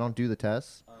iPad. I don't do the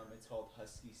tests. It's called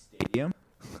Husky Stadium.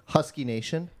 Husky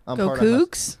Nation. I'm Go part of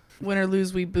Cougs. Win or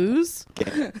lose, we booze.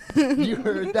 You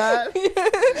heard that?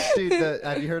 Dude,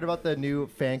 have you heard about the new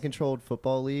fan-controlled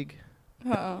football league?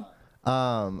 Uh-oh.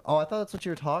 Oh, I thought that's what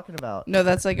you were talking about. No,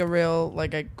 that's like a real,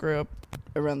 like I grew up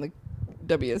around the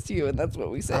WSU, and that's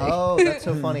what we say. Oh, that's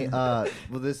so funny. Well,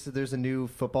 there's a new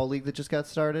football league that just got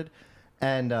started,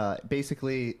 and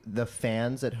basically the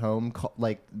fans at home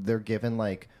they're given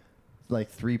like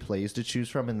 3 plays to choose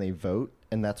from, and they vote,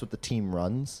 and that's what the team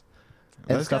runs.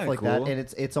 And That's stuff kinda like cool. that, and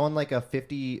it's on like a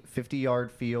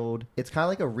 50-yard field. It's kind of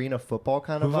like arena football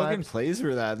kind Who of fucking vibes. plays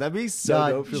for that? That'd be so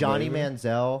dope. to Johnny play for.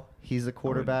 Manziel, he's the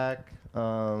quarterback.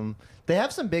 They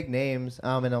have some big names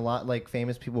and a lot like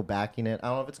famous people backing it. I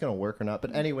don't know if it's gonna work or not,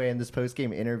 but anyway, in this post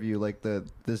game interview, like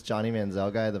this Johnny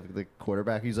Manziel guy, the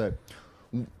quarterback, he's like,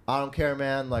 "I don't care,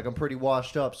 man. Like I'm pretty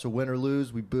washed up, so win or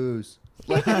lose, we booze."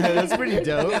 That's pretty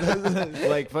dope.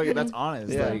 Like fucking, that's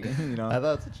honest. Yeah. Like you know. I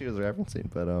thought that's what she was referencing,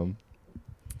 but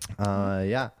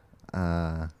yeah.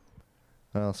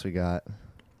 What else we got?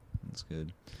 That's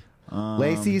good.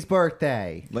 Lacey's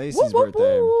birthday. Lacey's Woo, woo,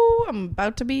 birthday. woo. I'm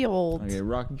about to be old. Okay,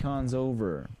 Rocky Con's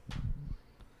over.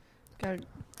 Gotta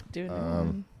do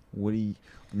it. What do you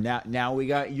now we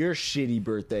got your shitty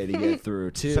birthday to get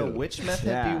through too. So, which method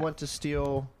do Yeah. you want to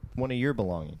steal one of your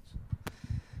belongings?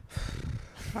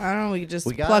 I don't know. We could just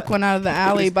We got- pluck one out of the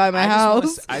alley by my I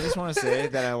house. I just want to say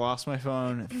that I lost my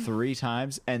phone 3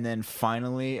 times, and then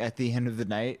finally at the end of the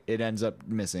night, it ends up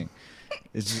missing.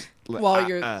 It's just like, While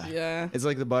you're, yeah. It's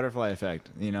like the butterfly effect,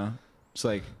 you know. It's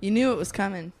like, You knew it was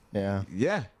coming. Yeah.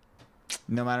 yeah,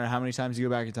 no matter how many times you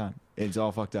go back in time, it's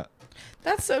all fucked up.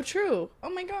 That's so true. Oh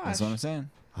my gosh. That's what I'm saying.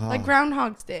 Like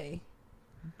Groundhog's Day.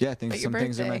 Yeah, But your some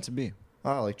things are birthday. meant to be.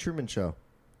 Oh, like Truman Show.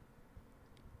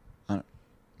 I don't-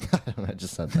 I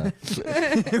just said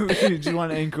that. Did you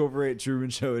want to incorporate Truman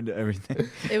Show into everything?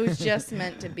 It was just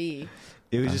meant to be.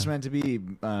 It was just meant to be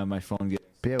my phone getting.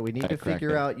 But yeah, we need to Crack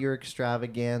figure it. out your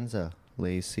extravaganza,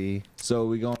 Lacey. So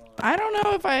we go. I don't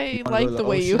know if I wanna go like to the the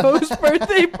way you ocean? host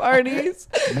birthday parties.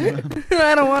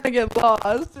 I don't want to get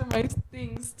lost and my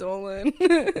things stolen.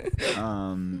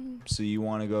 So you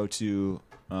want to go to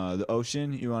the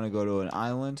ocean? You want to go to an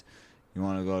island? You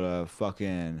want to go to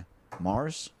fucking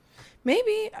Mars?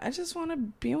 Maybe I just want to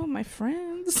be with my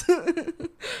friends.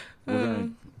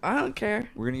 gonna- I don't care.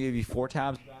 We're gonna give you 4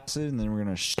 tabs of acid, and then we're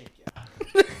gonna shake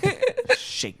ya,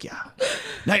 shake ya.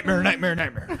 Nightmare, nightmare,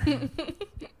 nightmare.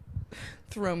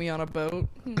 Throw me on a boat.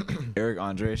 Eric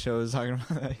Andre show was talking about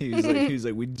that. He was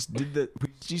like, we just did that. We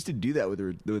just used to do that with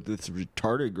this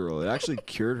retarded girl. It actually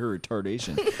cured her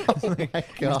retardation. Oh my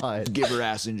god. Give her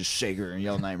ass and just shake her and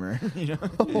yell nightmare. You know,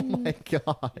 Oh my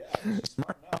god.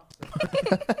 smart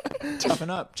now. Toughen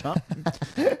up, chump.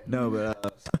 No,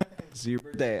 but so your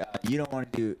birthday, you don't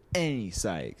want to do any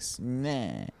psychs.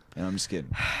 Nah. No, I'm just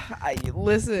kidding.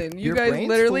 Listen, you Your guys brain's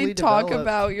literally fully talk developed.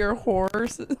 about your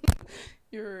horrors.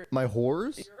 Your My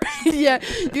whores? yeah,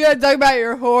 you gotta talk about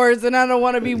your whores, and I don't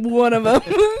want to be one of them.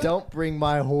 Don't bring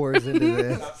my whores into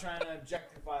this. Stop trying to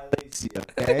objectify Lacey,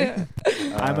 okay?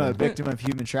 I'm a victim of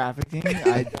human trafficking.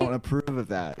 I don't approve of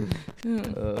that.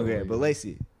 Okay, but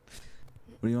Lacey,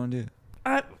 what do you want to do?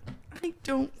 I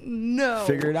don't know.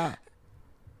 Figure it out.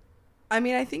 I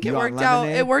mean, I think You it want worked out.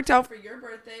 lemonade? It worked out for your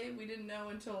birthday. We didn't know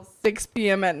until 6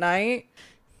 p.m. at night.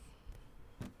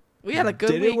 We had a good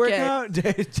Did weekend. it work out?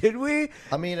 Did we?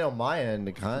 I mean, on my end,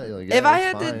 it kind of like. If yeah, I it's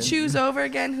had fine. to choose over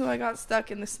again who I got stuck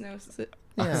in the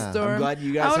Yeah. storm, I'm glad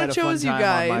you I guys would've had a fun chose you time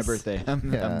on my guys. birthday. Yeah.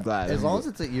 I'm glad. As long as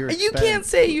it's at your you expense. can't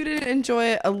say you didn't enjoy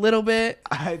it a little bit.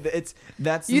 That's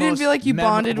the You didn't most feel like you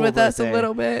bonded memorable with us a birthday.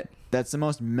 little bit. That's the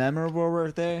most memorable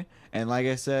birthday, and like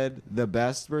I said, the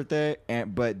best birthday,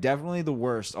 but definitely the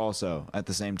worst also at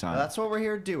the same time. That's what we're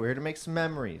here to do. We're here to make some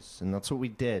memories, and that's what we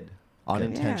did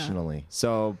unintentionally.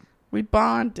 So, We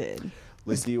bonded.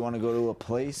 Lizzie, you want to go to a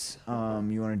place? You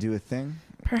want to do a thing?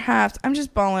 Perhaps. I'm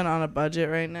just balling on a budget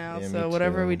right now, Yeah, so me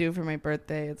whatever too. we do for my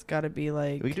birthday, it's got to be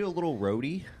like, We could do a little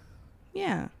roadie.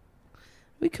 yeah,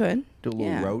 we could. Do a little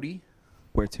Yeah. roadie.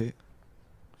 Where to?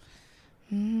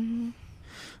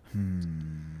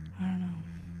 I don't know.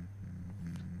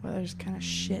 Weather's kind of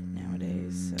shit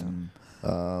nowadays,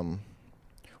 so.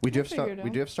 We do We'll have to start. figure it We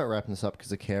out. do have to start wrapping this up because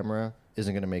the camera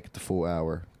isn't going to make it the full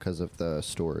hour because of the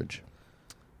storage.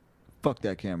 Fuck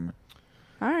that camera.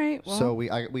 All right. Well, So we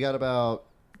got about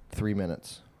 3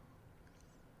 minutes.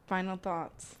 final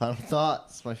thoughts. Final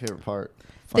thoughts. My favorite part.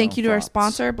 Thank Final you to our thoughts.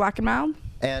 sponsor, Black and Mild.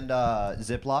 And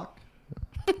Ziploc.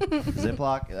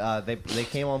 Ziploc. They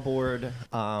came on board.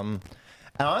 And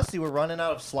honestly, we're running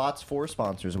out of slots for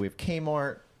sponsors. We have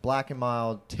Kmart, Black and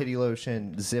Mild, Titty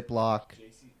Lotion, Ziploc,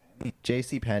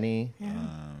 J.C. Penney.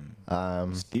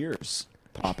 Steers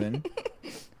popping.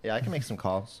 Yeah, I can make some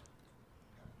calls.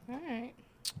 All right.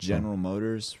 General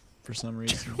Motors for some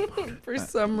reason. For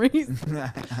some reason.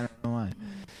 I don't know why.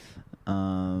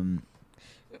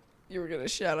 You were gonna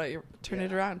shout out your. Turn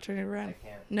it around. Turn it around. I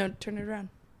can't. No, turn it around.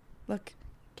 Look,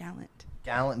 Gallant.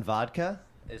 Gallant Vodka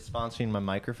is sponsoring my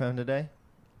microphone today.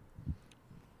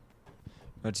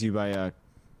 Brought to you by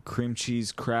Cream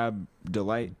Cheese Crab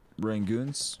Delight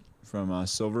Rangoons from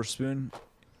Silver Spoon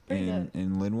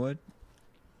in Linwood,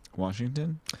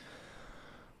 Washington.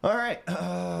 All right.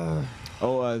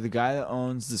 The guy that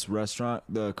owns this restaurant,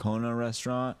 the Kona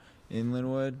restaurant in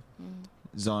Linwood,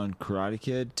 is on Karate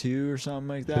Kid 2 or something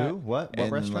like that. Who? What And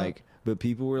then, restaurant? but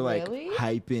people were like Really?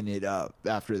 hyping it up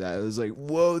after that. It was like,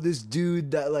 whoa, this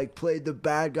dude that like played the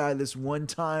bad guy this one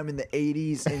time in the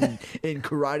 80s in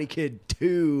Karate Kid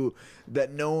 2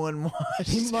 that no one watched.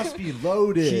 He must be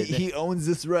loaded. He owns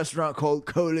this restaurant called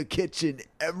Coda Kitchen.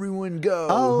 Everyone go.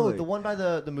 Oh, Like, the one by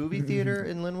the movie theater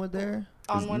in Linwood there?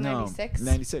 On 196.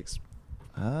 96.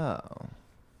 Oh.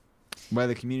 By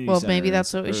the community Well, center. maybe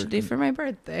that's what we should do for my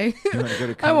birthday. You wanna go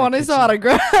to I Coda want his Kitchen?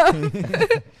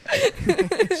 autograph.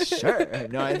 Sure.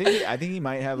 No, I think he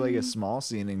might have like a small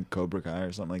scene in Cobra Kai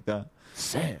or something like that.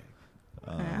 Sick.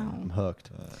 Wow. I'm hooked.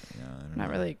 Yeah, I don't Not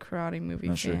know. really a karate movie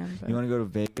Not sure. fan, but You want to go to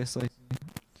Vegas? Like,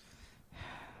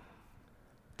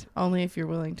 only if you're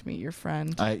willing to meet your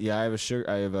friend. I have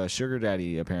a sugar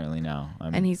daddy apparently now.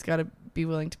 And he's got to be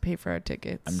willing to pay for our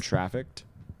tickets. I'm trafficked.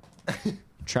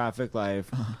 Traffic life.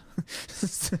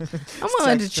 I'm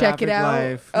willing to check it out.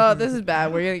 Life. Oh, this is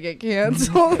bad. We're gonna get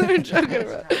canceled. They're joking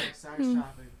about.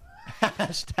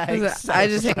 Hashtag I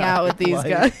just hang out with these life.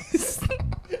 guys.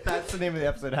 That's the name of the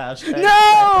episode. Hashtag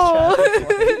No! sex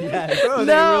traffic. Yes. Bro,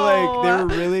 No. they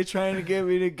were really trying to get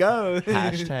me to go.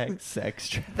 Hashtag sex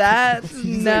traffic. That's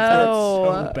no.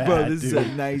 so bad, Bro, this is dude.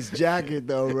 a nice jacket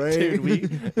though, right?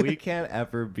 Dude, we can't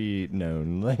ever be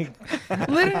known. Like,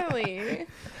 Literally.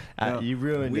 No, you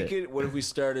ruined we it. could. What if we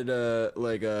started a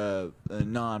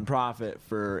non-profit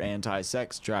for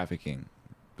anti-sex trafficking?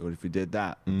 What if we did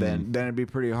that? Then it'd be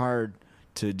pretty hard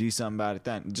to do something about it.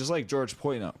 Then, just like George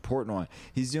Portnoy,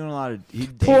 he's doing a lot of.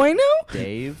 Poino?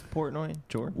 Dave Portnoy,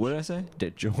 George. What did I say?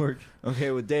 George.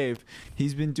 Okay, with Dave,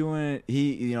 he's been doing it.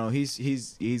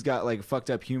 He's got like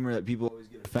fucked up humor that people always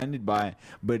get offended by,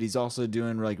 but he's also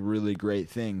doing like really great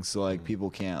things. So like people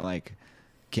can't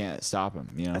stop him.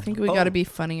 You know. I think we got to be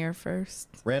funnier first.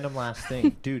 Random last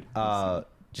thing, dude. Did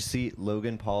you see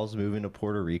Logan Paul's moving to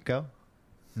Puerto Rico?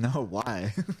 No,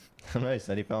 why? I don't know. He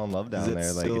said he fell in love Is down it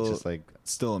there. Like it's still- just like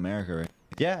Still America, right?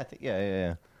 yeah, I think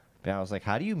yeah. But I was like,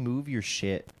 how do you move your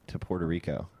shit to Puerto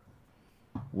Rico?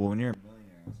 Well, when you're a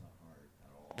millionaire, it's not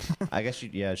hard at all. I guess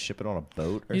you ship it on a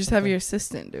boat. Or You just have something. your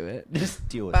assistant do it. just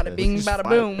deal with Bada it. bing, Just bada fly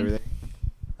boom. everything.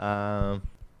 All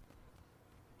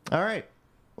right.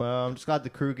 Well, I'm just glad the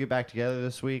crew get back together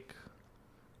this week,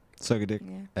 Suck a dick.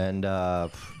 Yeah. and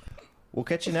we'll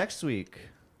catch you next week,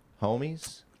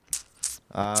 homies.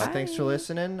 Thanks for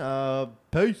listening.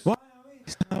 Peace.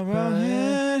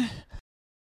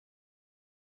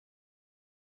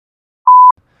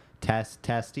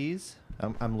 Testes.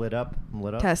 I'm lit up. I'm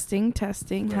lit up. Testing.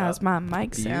 How's my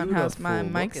mic sound? How's my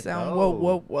Beautiful. mic Look at sound?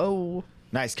 those. Whoa.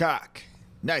 Nice cock.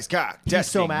 Nice cock. He's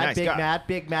Testing. so mad, Nice big cock. mad,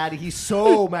 big mad. He's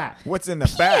so mad. What's in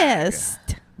the bag?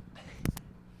 Pissed.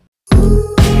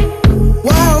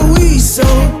 Why are we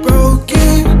so broke?